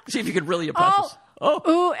 See if you could really impress us.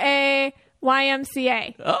 Ooh,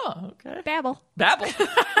 YMCA. Oh, okay. Babble.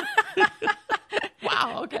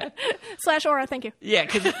 Wow, okay. /Aura, thank you. Yeah,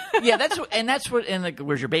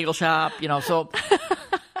 where's your bagel shop? So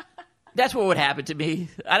that's what would happen to me.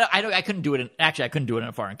 I couldn't do it I couldn't do it in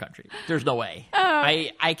a foreign country. There's no way.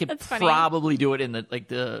 I could probably do it in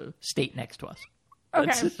the state next to us. Okay.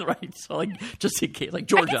 That's right. So just in case, like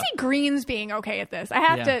Georgia. I can see Greens being okay at this.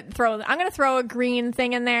 I'm going to throw a green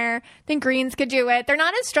thing in there. I think Greens could do it. They're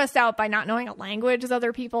not as stressed out by not knowing a language as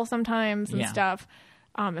other people sometimes and stuff.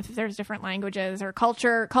 If there's different languages or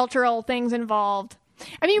cultural things involved.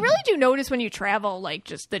 I mean, you really do notice when you travel, like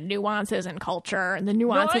just the nuances in culture and the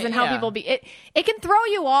nuances in how people be. It can throw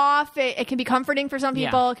you off. It can be comforting for some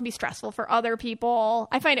people. Yeah. It can be stressful for other people.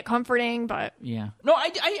 I find it comforting, but no,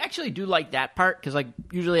 I actually do like that part because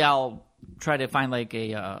usually I'll try to find like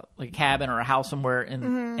a cabin or a house somewhere,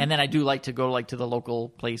 and then I do like to go to the local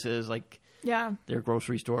places their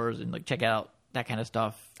grocery stores and check out that kind of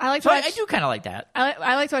stuff. I do kind of like that.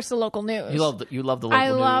 I like to watch the local news. You love the local news.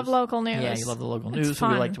 I love local news. Yeah, you love the local news, so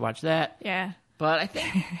we like to watch that. Yeah. But I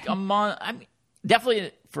think a month,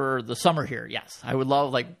 definitely for the summer here, yes. I would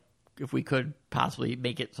love, if we could possibly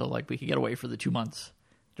make it so, we could get away for the 2 months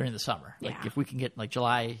during the summer. If we can get,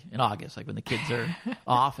 July and August, when the kids are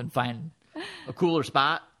off and find a cooler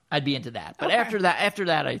spot, I'd be into that. But after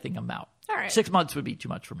that, I think I'm out. All right. 6 months would be too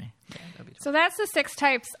much for me. Yeah, so that's the 6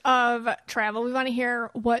 types of travel. We want to hear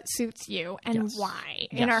what suits you and why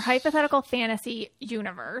in our hypothetical fantasy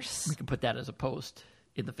universe. We can put that as a post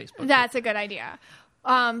in the Facebook. That's a good idea.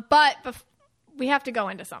 But we have to go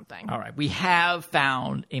into something. All right. We have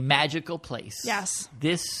found a magical place. Yes.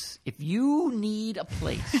 If you need a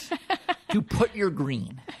place to put your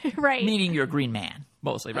green, right? Meaning your green man.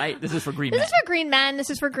 Mostly, right? This is for green men. This is for green men. This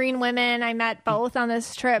is for green women. I met both on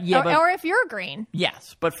this trip. Yeah, or if you're green.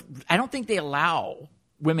 Yes, but I don't think they allow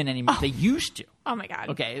women anymore. They used to. Oh, my God.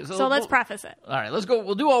 Okay. So let's preface it. All right, let's go.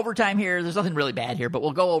 We'll do overtime here. There's nothing really bad here, but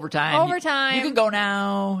we'll go overtime. Overtime. You can go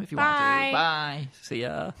now if you want to. Bye. See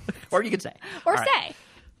ya. Or you can stay. Or stay.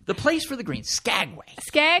 The place for the green, Skagway.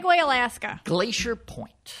 Skagway, Alaska. Glacier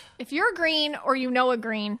Point. If you're green or you know a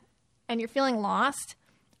green and you're feeling lost,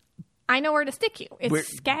 I know where to stick you.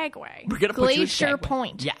 It's Skagway. We're going to put you in Skagway. Glacier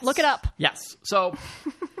Point. Yes. Look it up. Yes. So,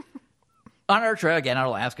 on our trip, again, out of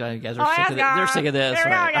Alaska, you guys are sick of this. They're sick of this.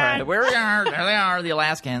 There right. All right. Where we are. There they are, the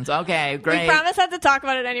Alaskans. Okay, great. We promise not to talk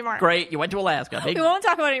about it anymore. Great. You went to Alaska. We won't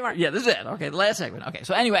talk about it anymore. Yeah, this is it. Okay, the last segment. Okay,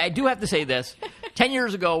 so anyway, I do have to say this. 10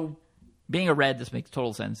 years ago, being a red, this makes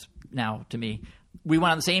total sense now to me. We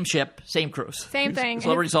went on the same ship, same cruise. Same thing.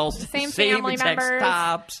 Celebrity Souls. Same family members.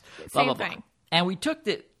 Stops. Blah, blah, blah. Thing. And we took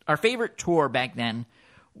our favorite tour back then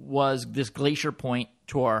was this Glacier Point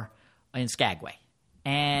tour in Skagway.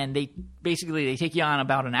 And they take you on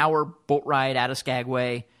about an hour boat ride out of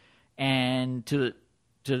Skagway and to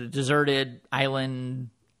the deserted island.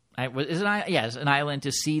 It's an island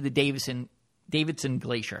to see the Davidson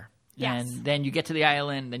Glacier. Yes. And then you get to the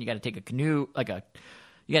island, then you got to take a canoe, you got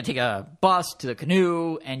to take a bus to the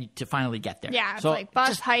canoe and to finally get there. Yeah, it's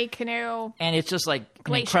bus, hike, canoe. And it's just an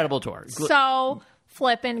incredible tour. So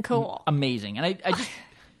flippin' cool. Amazing. And I just,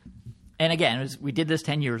 and again, we did this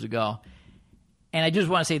 10 years ago. And I just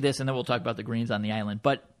want to say this, and then we'll talk about the greens on the island.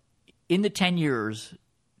 But in the 10 years,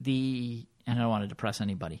 the and I don't want to depress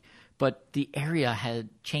anybody, but the area had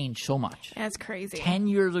changed so much. That's crazy. 10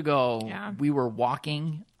 years ago, we were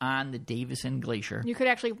walking on the Davison Glacier. You could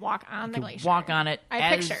actually walk on the glacier. Walk on it. I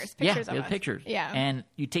have pictures. Pictures of us. Pictures. Yeah. And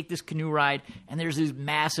you take this canoe ride, and there's these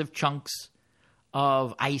massive chunks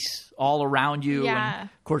of ice all around you. Yeah. And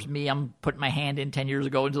of course, I'm putting my hand in 10 years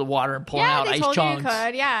ago into the water and pulling out ice chunks. Yeah, they told you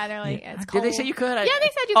could. Yeah, they're like, it's cold. Did they say you could? Yeah, they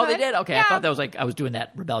said you could. Oh, they did? Okay, yeah. I thought that was like I was doing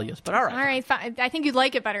that rebellious, but all right. All right, fine. I think you'd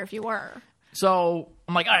like it better if you were. So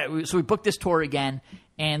I'm like, all right. So we booked this tour again,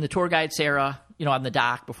 and the tour guide, Sarah, on the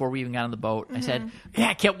dock before we even got on the boat, I said, yeah,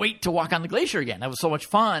 I can't wait to walk on the glacier again. That was so much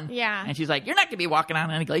fun. Yeah. And she's like, you're not going to be walking on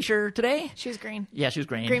any glacier today? She was green. Yeah, she was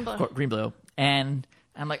green. Green blue. And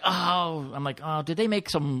I'm like, oh, did they make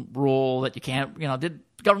some rule that you can't, did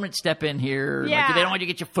the government step in here? Yeah. Like, they don't want you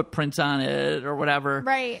to get your footprints on it or whatever.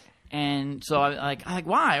 Right. And so I'm like,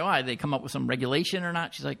 why? Why? Did they come up with some regulation or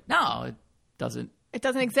not? She's like, no, it doesn't. It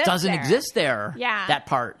doesn't exist. Exist there. Yeah. That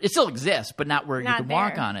part. It still exists, but not where you can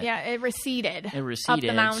walk on it. Yeah, it receded. Up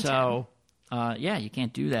the mountain. So, you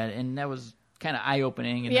can't do that. And that was kind of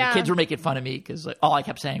eye-opening. And the kids were making fun of me because all I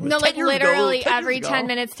kept saying was, 10 years literally ago, every 10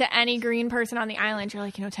 minutes to any green person on the island, you're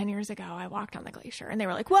like, 10 years ago, I walked on the glacier. And they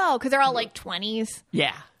were like, whoa, because they're all like 20s.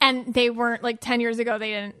 Yeah. And they weren't like 10 years ago,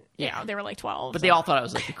 they didn't. Yeah, they were like 12. But they all thought I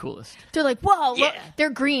was like the coolest. They're like, whoa, look,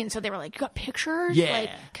 they're green. So they were like, you got pictures? Yeah. Like,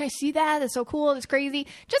 can I see that? That's so cool. It's crazy.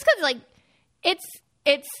 Just because, like,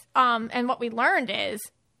 it's and what we learned is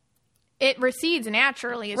it recedes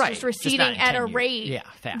naturally. It's just receding at a rate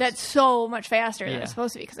that's so much faster than it's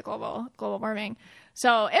supposed to be because of global warming.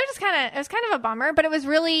 So it was kind of a bummer, but it was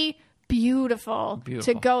really beautiful.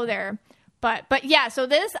 To go there. But yeah, so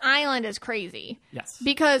this island is crazy. Yes.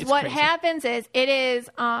 Because what happens is it is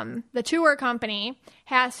the tour company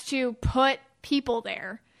has to put people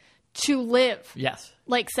there to live. Yes.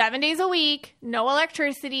 Like 7 days a week, no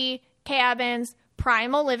electricity, cabins,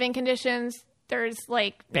 primal living conditions. There's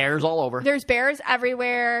like bears all over. There's bears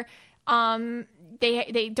everywhere.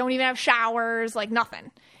 They don't even have showers, like nothing.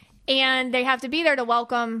 And they have to be there to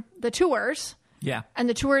welcome the tours. Yeah. And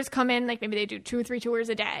the tours come in, like maybe they do 2 or 3 tours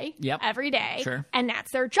a day. Yep. Every day. Sure. And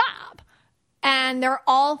that's their job. And they're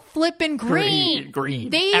all flipping green. Green.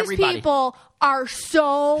 These people are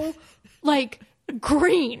so, like,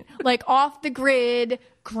 green. Like, off the grid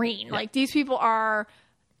green. Yep. Like, these people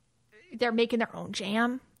they're making their own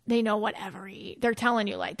jam. They know whatever they're telling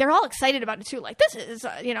you, like, they're all excited about it too. Like, this is,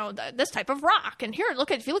 this type of rock. And here,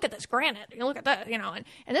 if you look at this granite, you look at that, and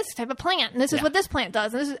this type of plant. And this is what this plant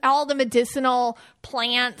does. And this is all the medicinal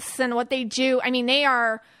plants and what they do. I mean, they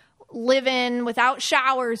are living without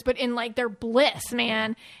showers, but in like their bliss,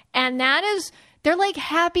 man. And they're like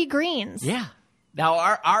happy greens. Yeah.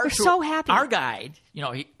 Now, they're so happy. Our guide,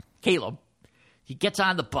 Caleb, he gets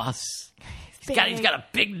on the bus. He's got a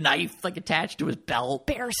big knife like attached to his belt.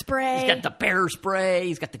 Bear spray. He's got the bear spray.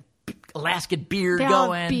 He's got the Alaskan beard they going.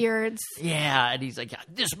 All have beards. Yeah, and he's like,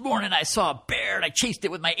 this morning I saw a bear and I chased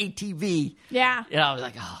it with my ATV. Yeah. And I was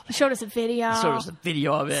like, oh. He showed us a video.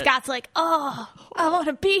 Of it. Scott's like, oh, I want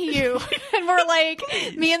to be you. And we're like,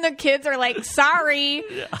 me and the kids are like, sorry,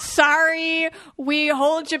 we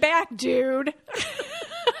hold you back, dude.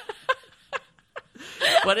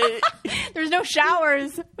 But there's no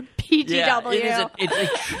showers. PGW. Yeah, it's a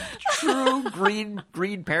true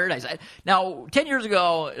green paradise. Now, 10 years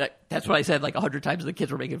ago, that's what I said like 100 times. The kids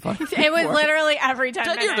were making fun of me. It was literally every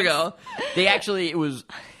 10 years ago. It was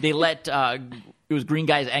green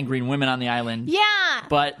guys and green women on the island. Yeah.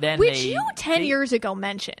 But then you 10 years ago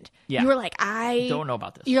mentioned. Yeah. You were like, I don't know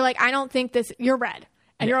about this. You're like, I don't think this, you're red.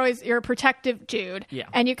 And you're a protective dude. Yeah.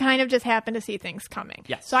 And you kind of just happen to see things coming.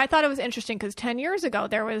 Yes. So I thought it was interesting because 10 years ago,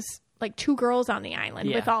 there was like 2 girls on the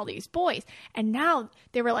island with all these boys. And now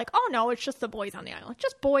they were like, oh no, it's just the boys on the island.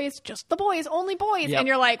 Just the boys, only boys. Yep. And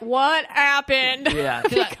you're like, what happened? Yeah.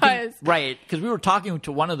 Because we were talking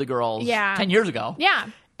to one of the girls 10 years ago. Yeah.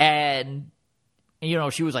 And,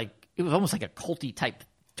 she was like, it was almost like a culty type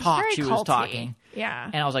talk she was talking.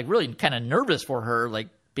 Yeah. And I was like really kind of nervous for her, like,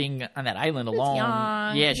 being on that island alone.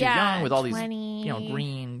 Young. Yeah, she's young with all 20. these,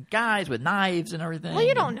 green guys with knives and everything. Well,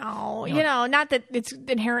 you don't know. Not that it's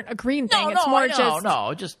inherent a green thing. It's more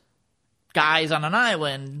just guys on an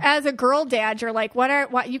island. As a girl dad, you're like,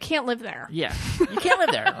 what? You can't live there. Yeah, you can't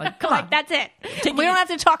live there. Like, come on, that's it. We don't have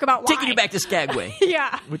to talk about why. Taking you back to Skagway.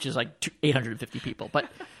 Yeah, which is like 850 people, but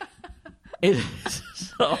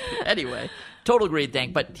so anyway, total green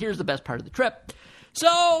thing. But here's the best part of the trip. So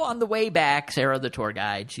on the way back, Sarah, the tour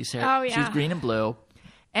guide, she's green and blue.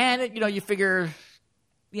 And, you figure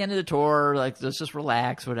the end of the tour, like, let's just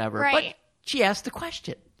relax, whatever. Right. But she asked the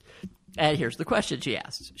question, And here's the question she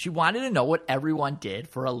asked. She wanted to know what everyone did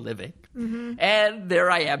for a living. And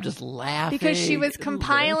there I am just laughing. Because she was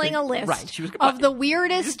compiling a list of the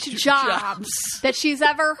weirdest jobs that she's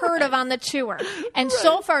ever heard of on the tour. And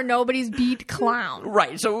so far, nobody's beat clown.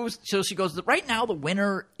 Right. So she goes, right now the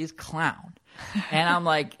winner is clown. And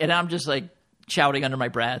I'm just like shouting under my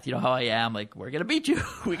breath, you know how I am, like, we're going to beat you.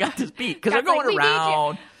 We got this beat. Because they're going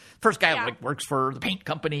around. First guy works for the paint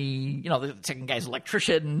company. You know, the second guy's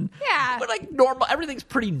electrician. Yeah. But like normal. Everything's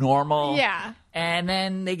pretty normal. Yeah. And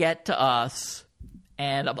then they get to us.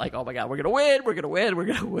 And I'm like, oh my God, we're going to win. We're going to win. We're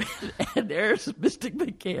going to win. And there's Mystic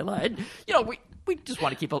Michaela. And, you know, we just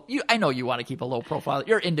want to keep I know you want to keep a low profile.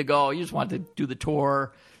 You're Indigo. You just want to do the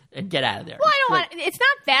tour and get out of there. Well, I don't want. It's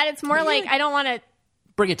not that. It's more like I don't want to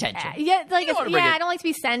bring attention. I don't like to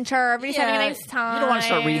be center. Everybody's having a nice time. You don't want to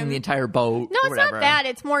start reading the entire boat. No, it's not that.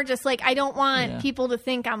 It's more just like I don't want people to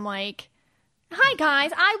think I'm like, hi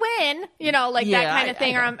guys, I win. You know, like that kind of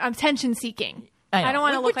thing, or I'm attention seeking. I don't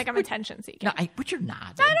want to look like I'm attention seeking. No, but you're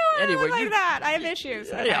not. I don't look like that. I have issues.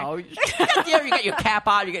 Okay. You know, you got your cap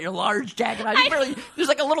on, you got your large jacket on. There's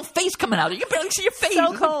like a little face coming out. You can barely see your face.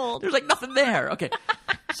 So cold. There's like nothing there. Okay.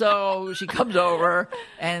 So she comes over,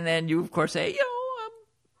 and then you, of course, say,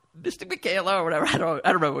 Mystic Michaela or whatever. I don't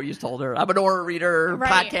remember what you told her. I'm an aura reader,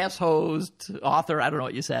 podcast host, author. I don't know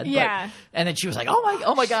what you said. Yeah. And then she was like,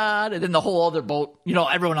 oh my God. And then the whole other boat, you know,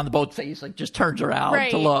 everyone on the boat's face like just turns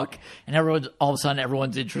around to look. And all of a sudden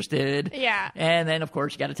everyone's interested. Yeah. And then of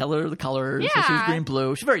course you got to tell her the colors. Yeah. So she was green,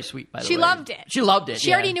 blue. She's very sweet, by the way. She loved it. She loved it.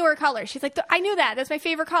 She already knew her color. She's like, I knew that. That's my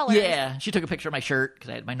favorite color. Yeah. She took a picture of my shirt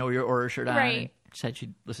because I had my Know Your Aura shirt on. Right. Said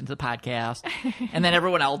she'd listen to the podcast. And then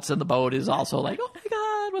everyone else in the boat is also like, oh my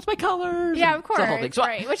God, what's my colors? Yeah, of course. So,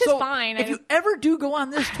 right. Which is fine. If you ever do go on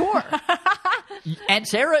this tour, and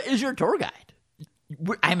Sarah is your tour guide,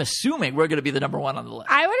 I'm assuming we're going to be the number one on the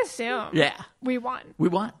list. I would assume. Yeah. We won.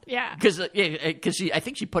 Yeah. Because I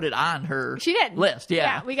think she put it on her list.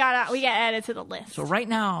 Yeah. We got added to the list. So right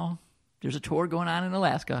now, there's a tour going on in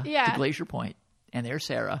Alaska to Glacier Point, and there's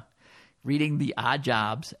Sarah reading the odd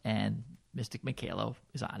jobs, and Mystic Michaela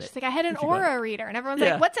is on it. She's like, I had an aura reader. And everyone's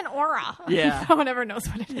like, what's an aura? Yeah. No one ever knows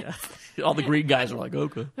what it is. All the green guys are like,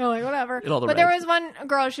 okay. They're like, whatever. But there was one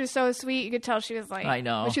girl, she was so sweet. You could tell she was like, I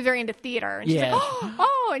know. She was very into theater. And she's like,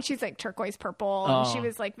 oh, and she's like turquoise purple. And she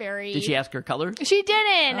was like very. Did she ask her color? She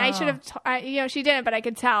didn't. I should have, she didn't, but I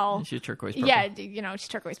could tell. She's turquoise purple. Yeah, she's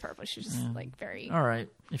turqueose purple. She's just like very. All right.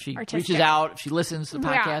 If she artistic. Reaches out, if she listens to the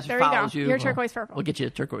podcast, if she follows you. You're turquoise purple. We'll get you a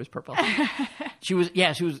turquoise purple.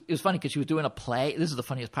 It was funny because she was doing a play. This is the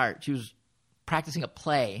funniest part. She was practicing a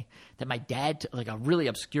play that my dad, like a really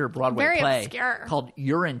obscure Broadway play called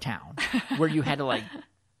Urinetown, where you had to like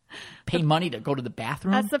pay money to go to the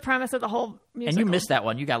bathroom. That's the premise of the whole musical. And you missed that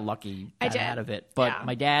one. You got lucky out of it. But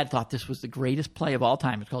my dad thought this was the greatest play of all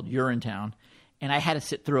time. It's called Urinetown. And I had to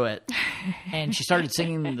sit through it. And she started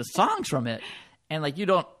singing the songs from it. And like,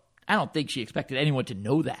 I don't think she expected anyone to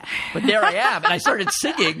know that. But there I am. And I started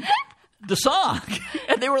singing the song.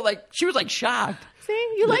 And they were like, she was like shocked. See,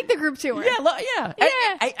 you like the group tour. Yeah.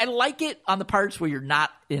 I like it on the parts where you're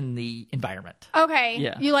not in the environment. Okay.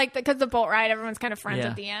 Yeah. You like because the boat ride, everyone's kind of friends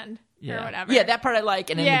at the end or whatever. Yeah, that part I like.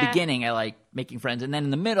 And in the beginning, I like making friends. And then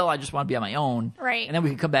in the middle, I just want to be on my own. Right. And then we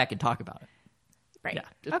can come back and talk about it. Right. Yeah.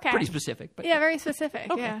 It's pretty specific. But very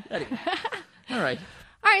specific. Okay. Yeah. Anyway. All right.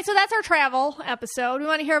 All right, so that's our travel episode. We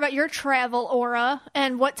want to hear about your travel aura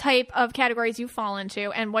and what type of categories you fall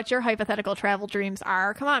into and what your hypothetical travel dreams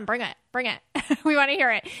are. Come on, bring it. Bring it. We want to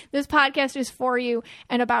hear it. This podcast is for you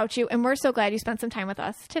and about you, and we're so glad you spent some time with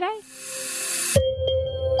us today.